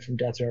drift away from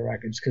Death Row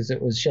Records because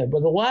it was shit.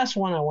 But the last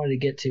one I wanted to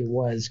get to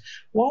was,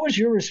 what was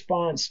your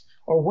response,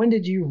 or when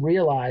did you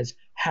realize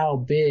how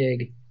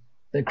big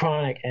the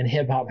Chronic and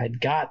hip hop had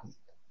gotten?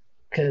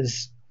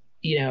 Because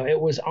it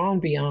was on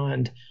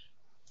beyond,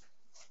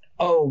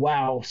 oh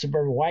wow,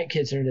 suburban white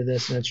kids are into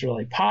this and it's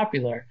really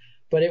popular,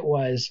 but it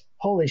was,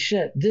 holy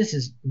shit, this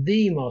is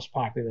the most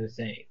popular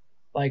thing.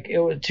 Like, it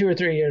was 2 or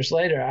 3 years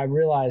later, I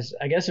realized,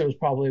 I guess it was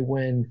probably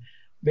when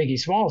Biggie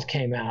Smalls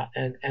came out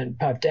and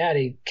Puff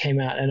Daddy came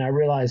out, and I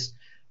realized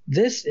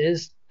this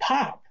is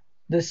pop.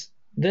 This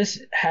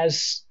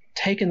has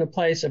taken the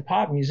place of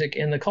pop music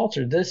in the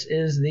culture. This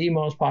is the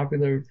most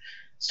popular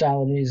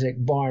style of music,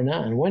 bar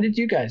none. When did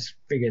you guys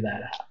figure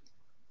that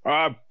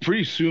out?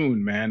 Pretty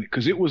soon, man,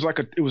 because it was like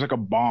a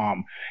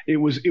bomb. It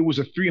was a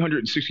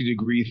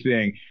 360-degree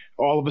thing.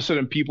 All of a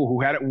sudden, people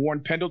who hadn't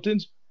worn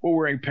Pendletons were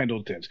wearing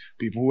Pendletons.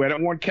 People who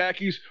hadn't worn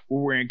khakis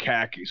were wearing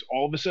khakis.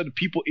 All of a sudden,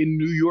 people in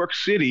New York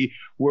City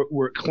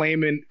were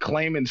claiming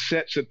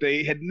sets that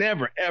they had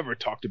never, ever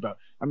talked about.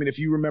 I mean, if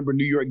you remember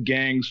New York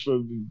gangs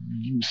from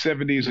the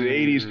 70s and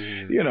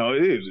 80s, you know,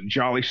 it was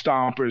Jolly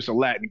Stompers, the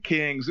Latin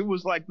Kings. It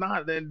was like,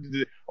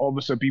 then all of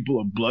a sudden people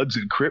are Bloods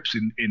and Crips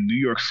in New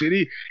York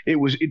City.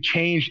 It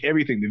changed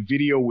everything. The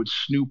video with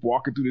Snoop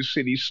walking through the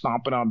city,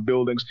 stomping on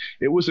buildings.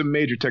 It was a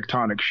major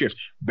tectonic shift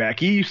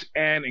back east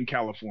and in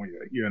California.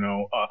 You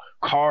know,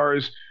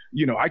 cars.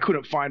 You know, I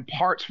couldn't find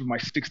parts for my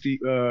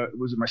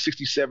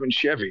 67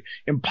 Chevy.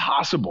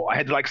 Impossible. I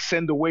had to like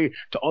send away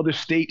to other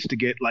states to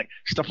get like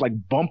stuff like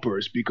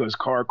bumpers because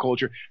car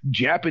culture.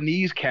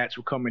 Japanese cats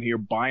were coming here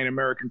buying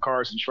American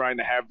cars and trying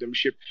to have them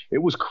shipped. It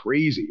was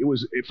crazy. It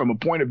was from a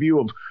point of view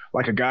of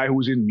like a guy who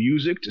was in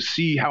music to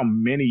see how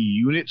many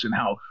units and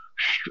how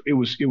it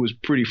was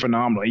pretty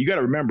phenomenal. And you got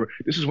to remember,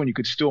 this is when you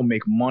could still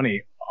make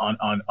money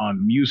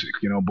on music,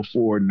 you know,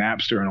 before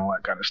Napster and all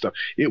that kind of stuff.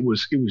 It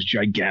was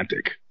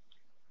gigantic.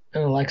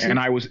 And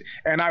I was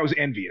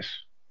envious.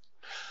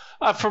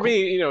 For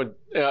me, you know,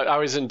 I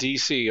was in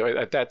D.C.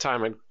 at that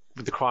time, and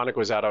the Chronic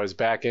was out. I was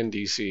back in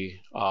D.C.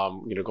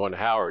 You know, going to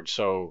Howard.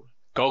 So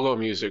go-go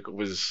music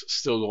was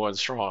still going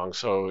strong.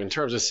 So in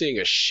terms of seeing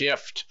a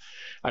shift,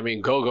 I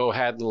mean, go-go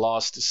hadn't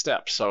lost a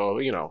step. So,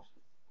 you know,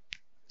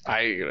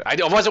 I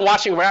wasn't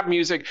watching rap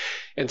music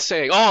and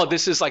saying, oh,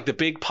 this is like the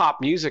big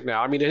pop music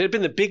now. I mean, it had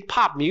been the big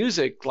pop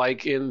music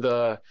like in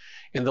the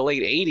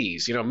late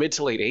 80s, you know, mid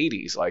to late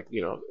 80s, like,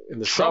 you know, in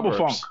the Trouble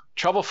suburbs. Funk.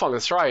 Trouble Funk,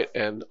 that's right.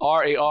 And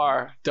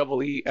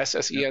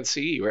RAREESSENCE,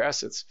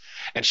 Racets.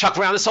 And Chuck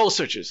Brown, the Soul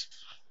Searchers.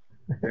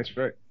 That's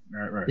right.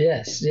 Right.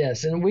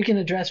 Yes. And we can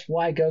address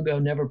why go-go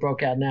never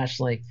broke out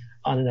nationally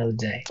on another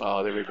day.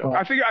 Oh, there we go.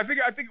 I think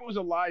it was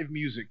a live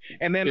music.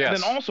 And then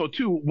also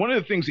too, one of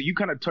the things that you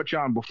kind of touched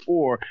on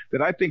before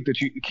that I think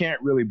that you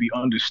can't really be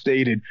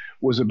understated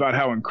was about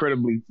how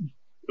incredibly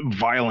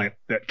violent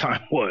that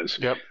time was.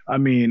 Yep. I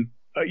mean,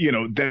 you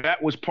know,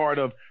 that was part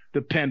of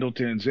the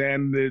Pendletons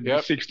and the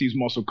 60s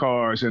muscle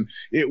cars. And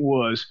it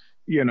was,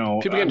 you know,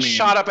 people getting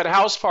shot up at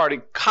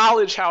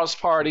college house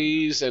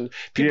parties, and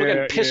people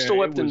getting pistol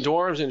whipped in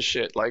dorms and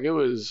shit. Like it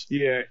was.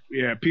 Yeah.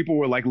 People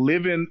were like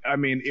living. I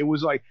mean, it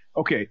was like,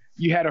 okay,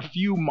 you had a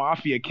few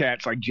mafia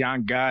cats like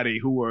John Gotti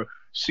who were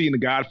seeing The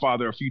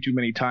Godfather a few too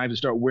many times and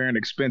start wearing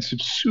expensive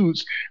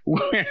suits.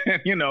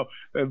 You know,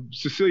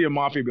 Sicilia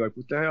Mafia be like,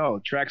 what the hell?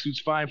 Tracksuit's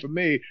fine for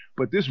me.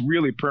 But this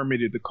really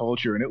permeated the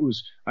culture. And it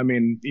was, I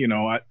mean, you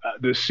know,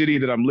 the city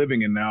that I'm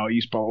living in now,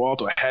 East Palo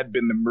Alto, had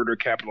been the murder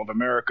capital of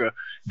America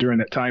during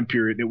that time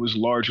period. It was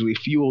largely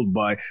fueled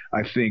by,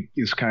 I think,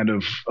 this kind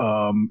of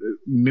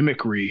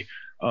mimicry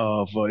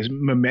of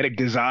mimetic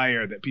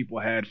desire that people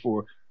had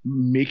for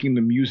making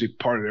the music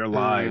part of their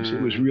lives. It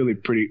was really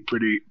pretty.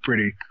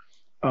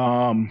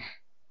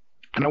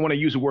 And I want to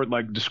use a word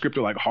like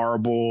descriptor, like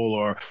horrible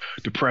or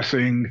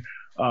depressing.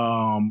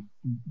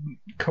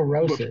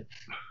 Corrosive.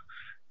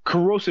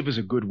 Corrosive is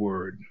a good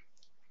word.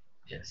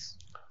 Yes.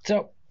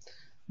 So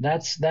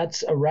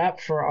that's a wrap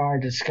for our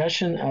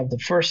discussion of the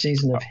first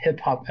season of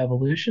Hip Hop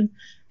Evolution,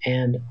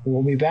 and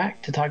we'll be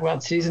back to talk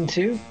about season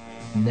 2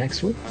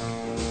 next week.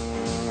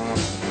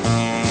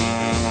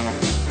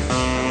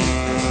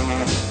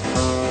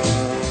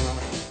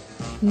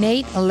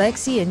 Nate,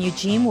 Alexi, and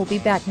Eugene will be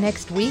back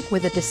next week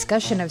with a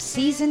discussion of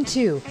Season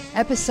 2,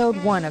 Episode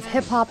 1 of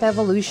Hip Hop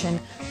Evolution,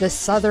 The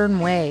Southern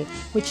Way,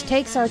 which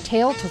takes our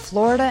tale to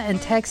Florida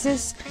and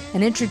Texas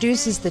and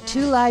introduces the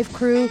 2 Live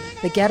Crew,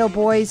 the Ghetto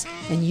Boys,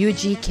 and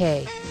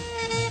UGK.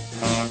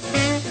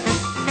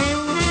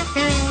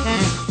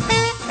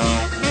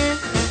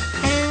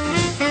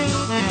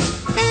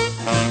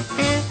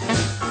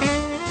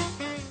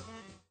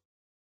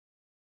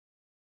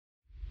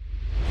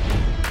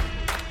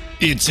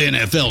 It's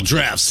NFL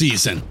draft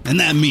season, and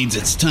that means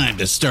it's time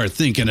to start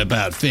thinking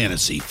about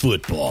fantasy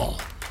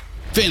football.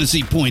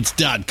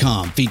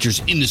 FantasyPoints.com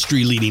features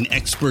industry-leading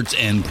experts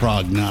and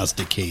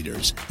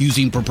prognosticators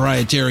using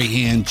proprietary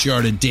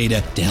hand-charted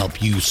data to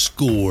help you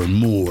score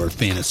more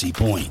fantasy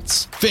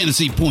points.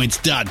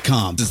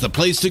 FantasyPoints.com is the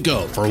place to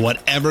go for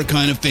whatever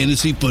kind of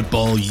fantasy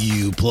football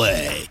you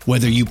play.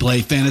 Whether you play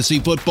fantasy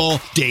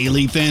football,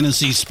 daily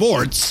fantasy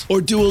sports,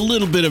 or do a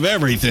little bit of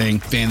everything,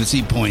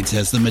 Fantasy Points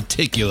has the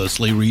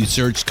meticulously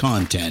researched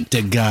content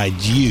to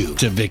guide you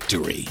to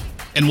victory.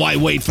 And why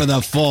wait for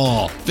the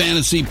fall?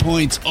 Fantasy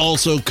Points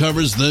also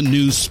covers the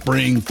new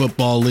spring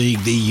football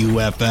league, the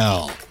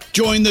UFL.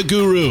 Join the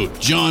guru,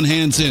 John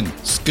Hansen,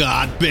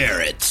 Scott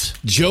Barrett,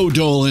 Joe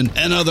Dolan,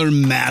 and other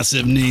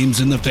massive names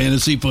in the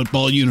fantasy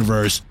football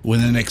universe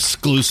with an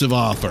exclusive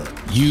offer.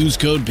 Use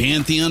code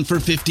Pantheon for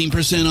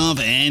 15% off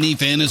any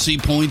Fantasy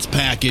Points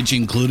package,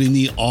 including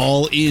the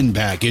all-in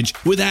package,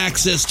 with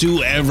access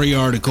to every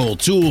article,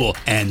 tool,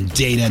 and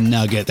data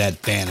nugget that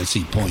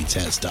Fantasy Points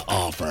has to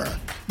offer.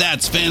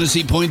 That's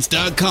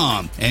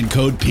FantasyPoints.com and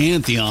code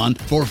Pantheon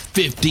for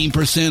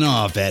 15%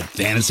 off at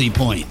Fantasy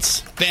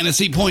Points.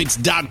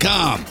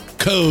 FantasyPoints.com,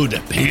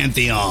 code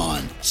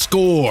Pantheon.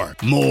 Score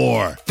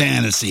more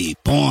fantasy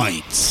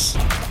points.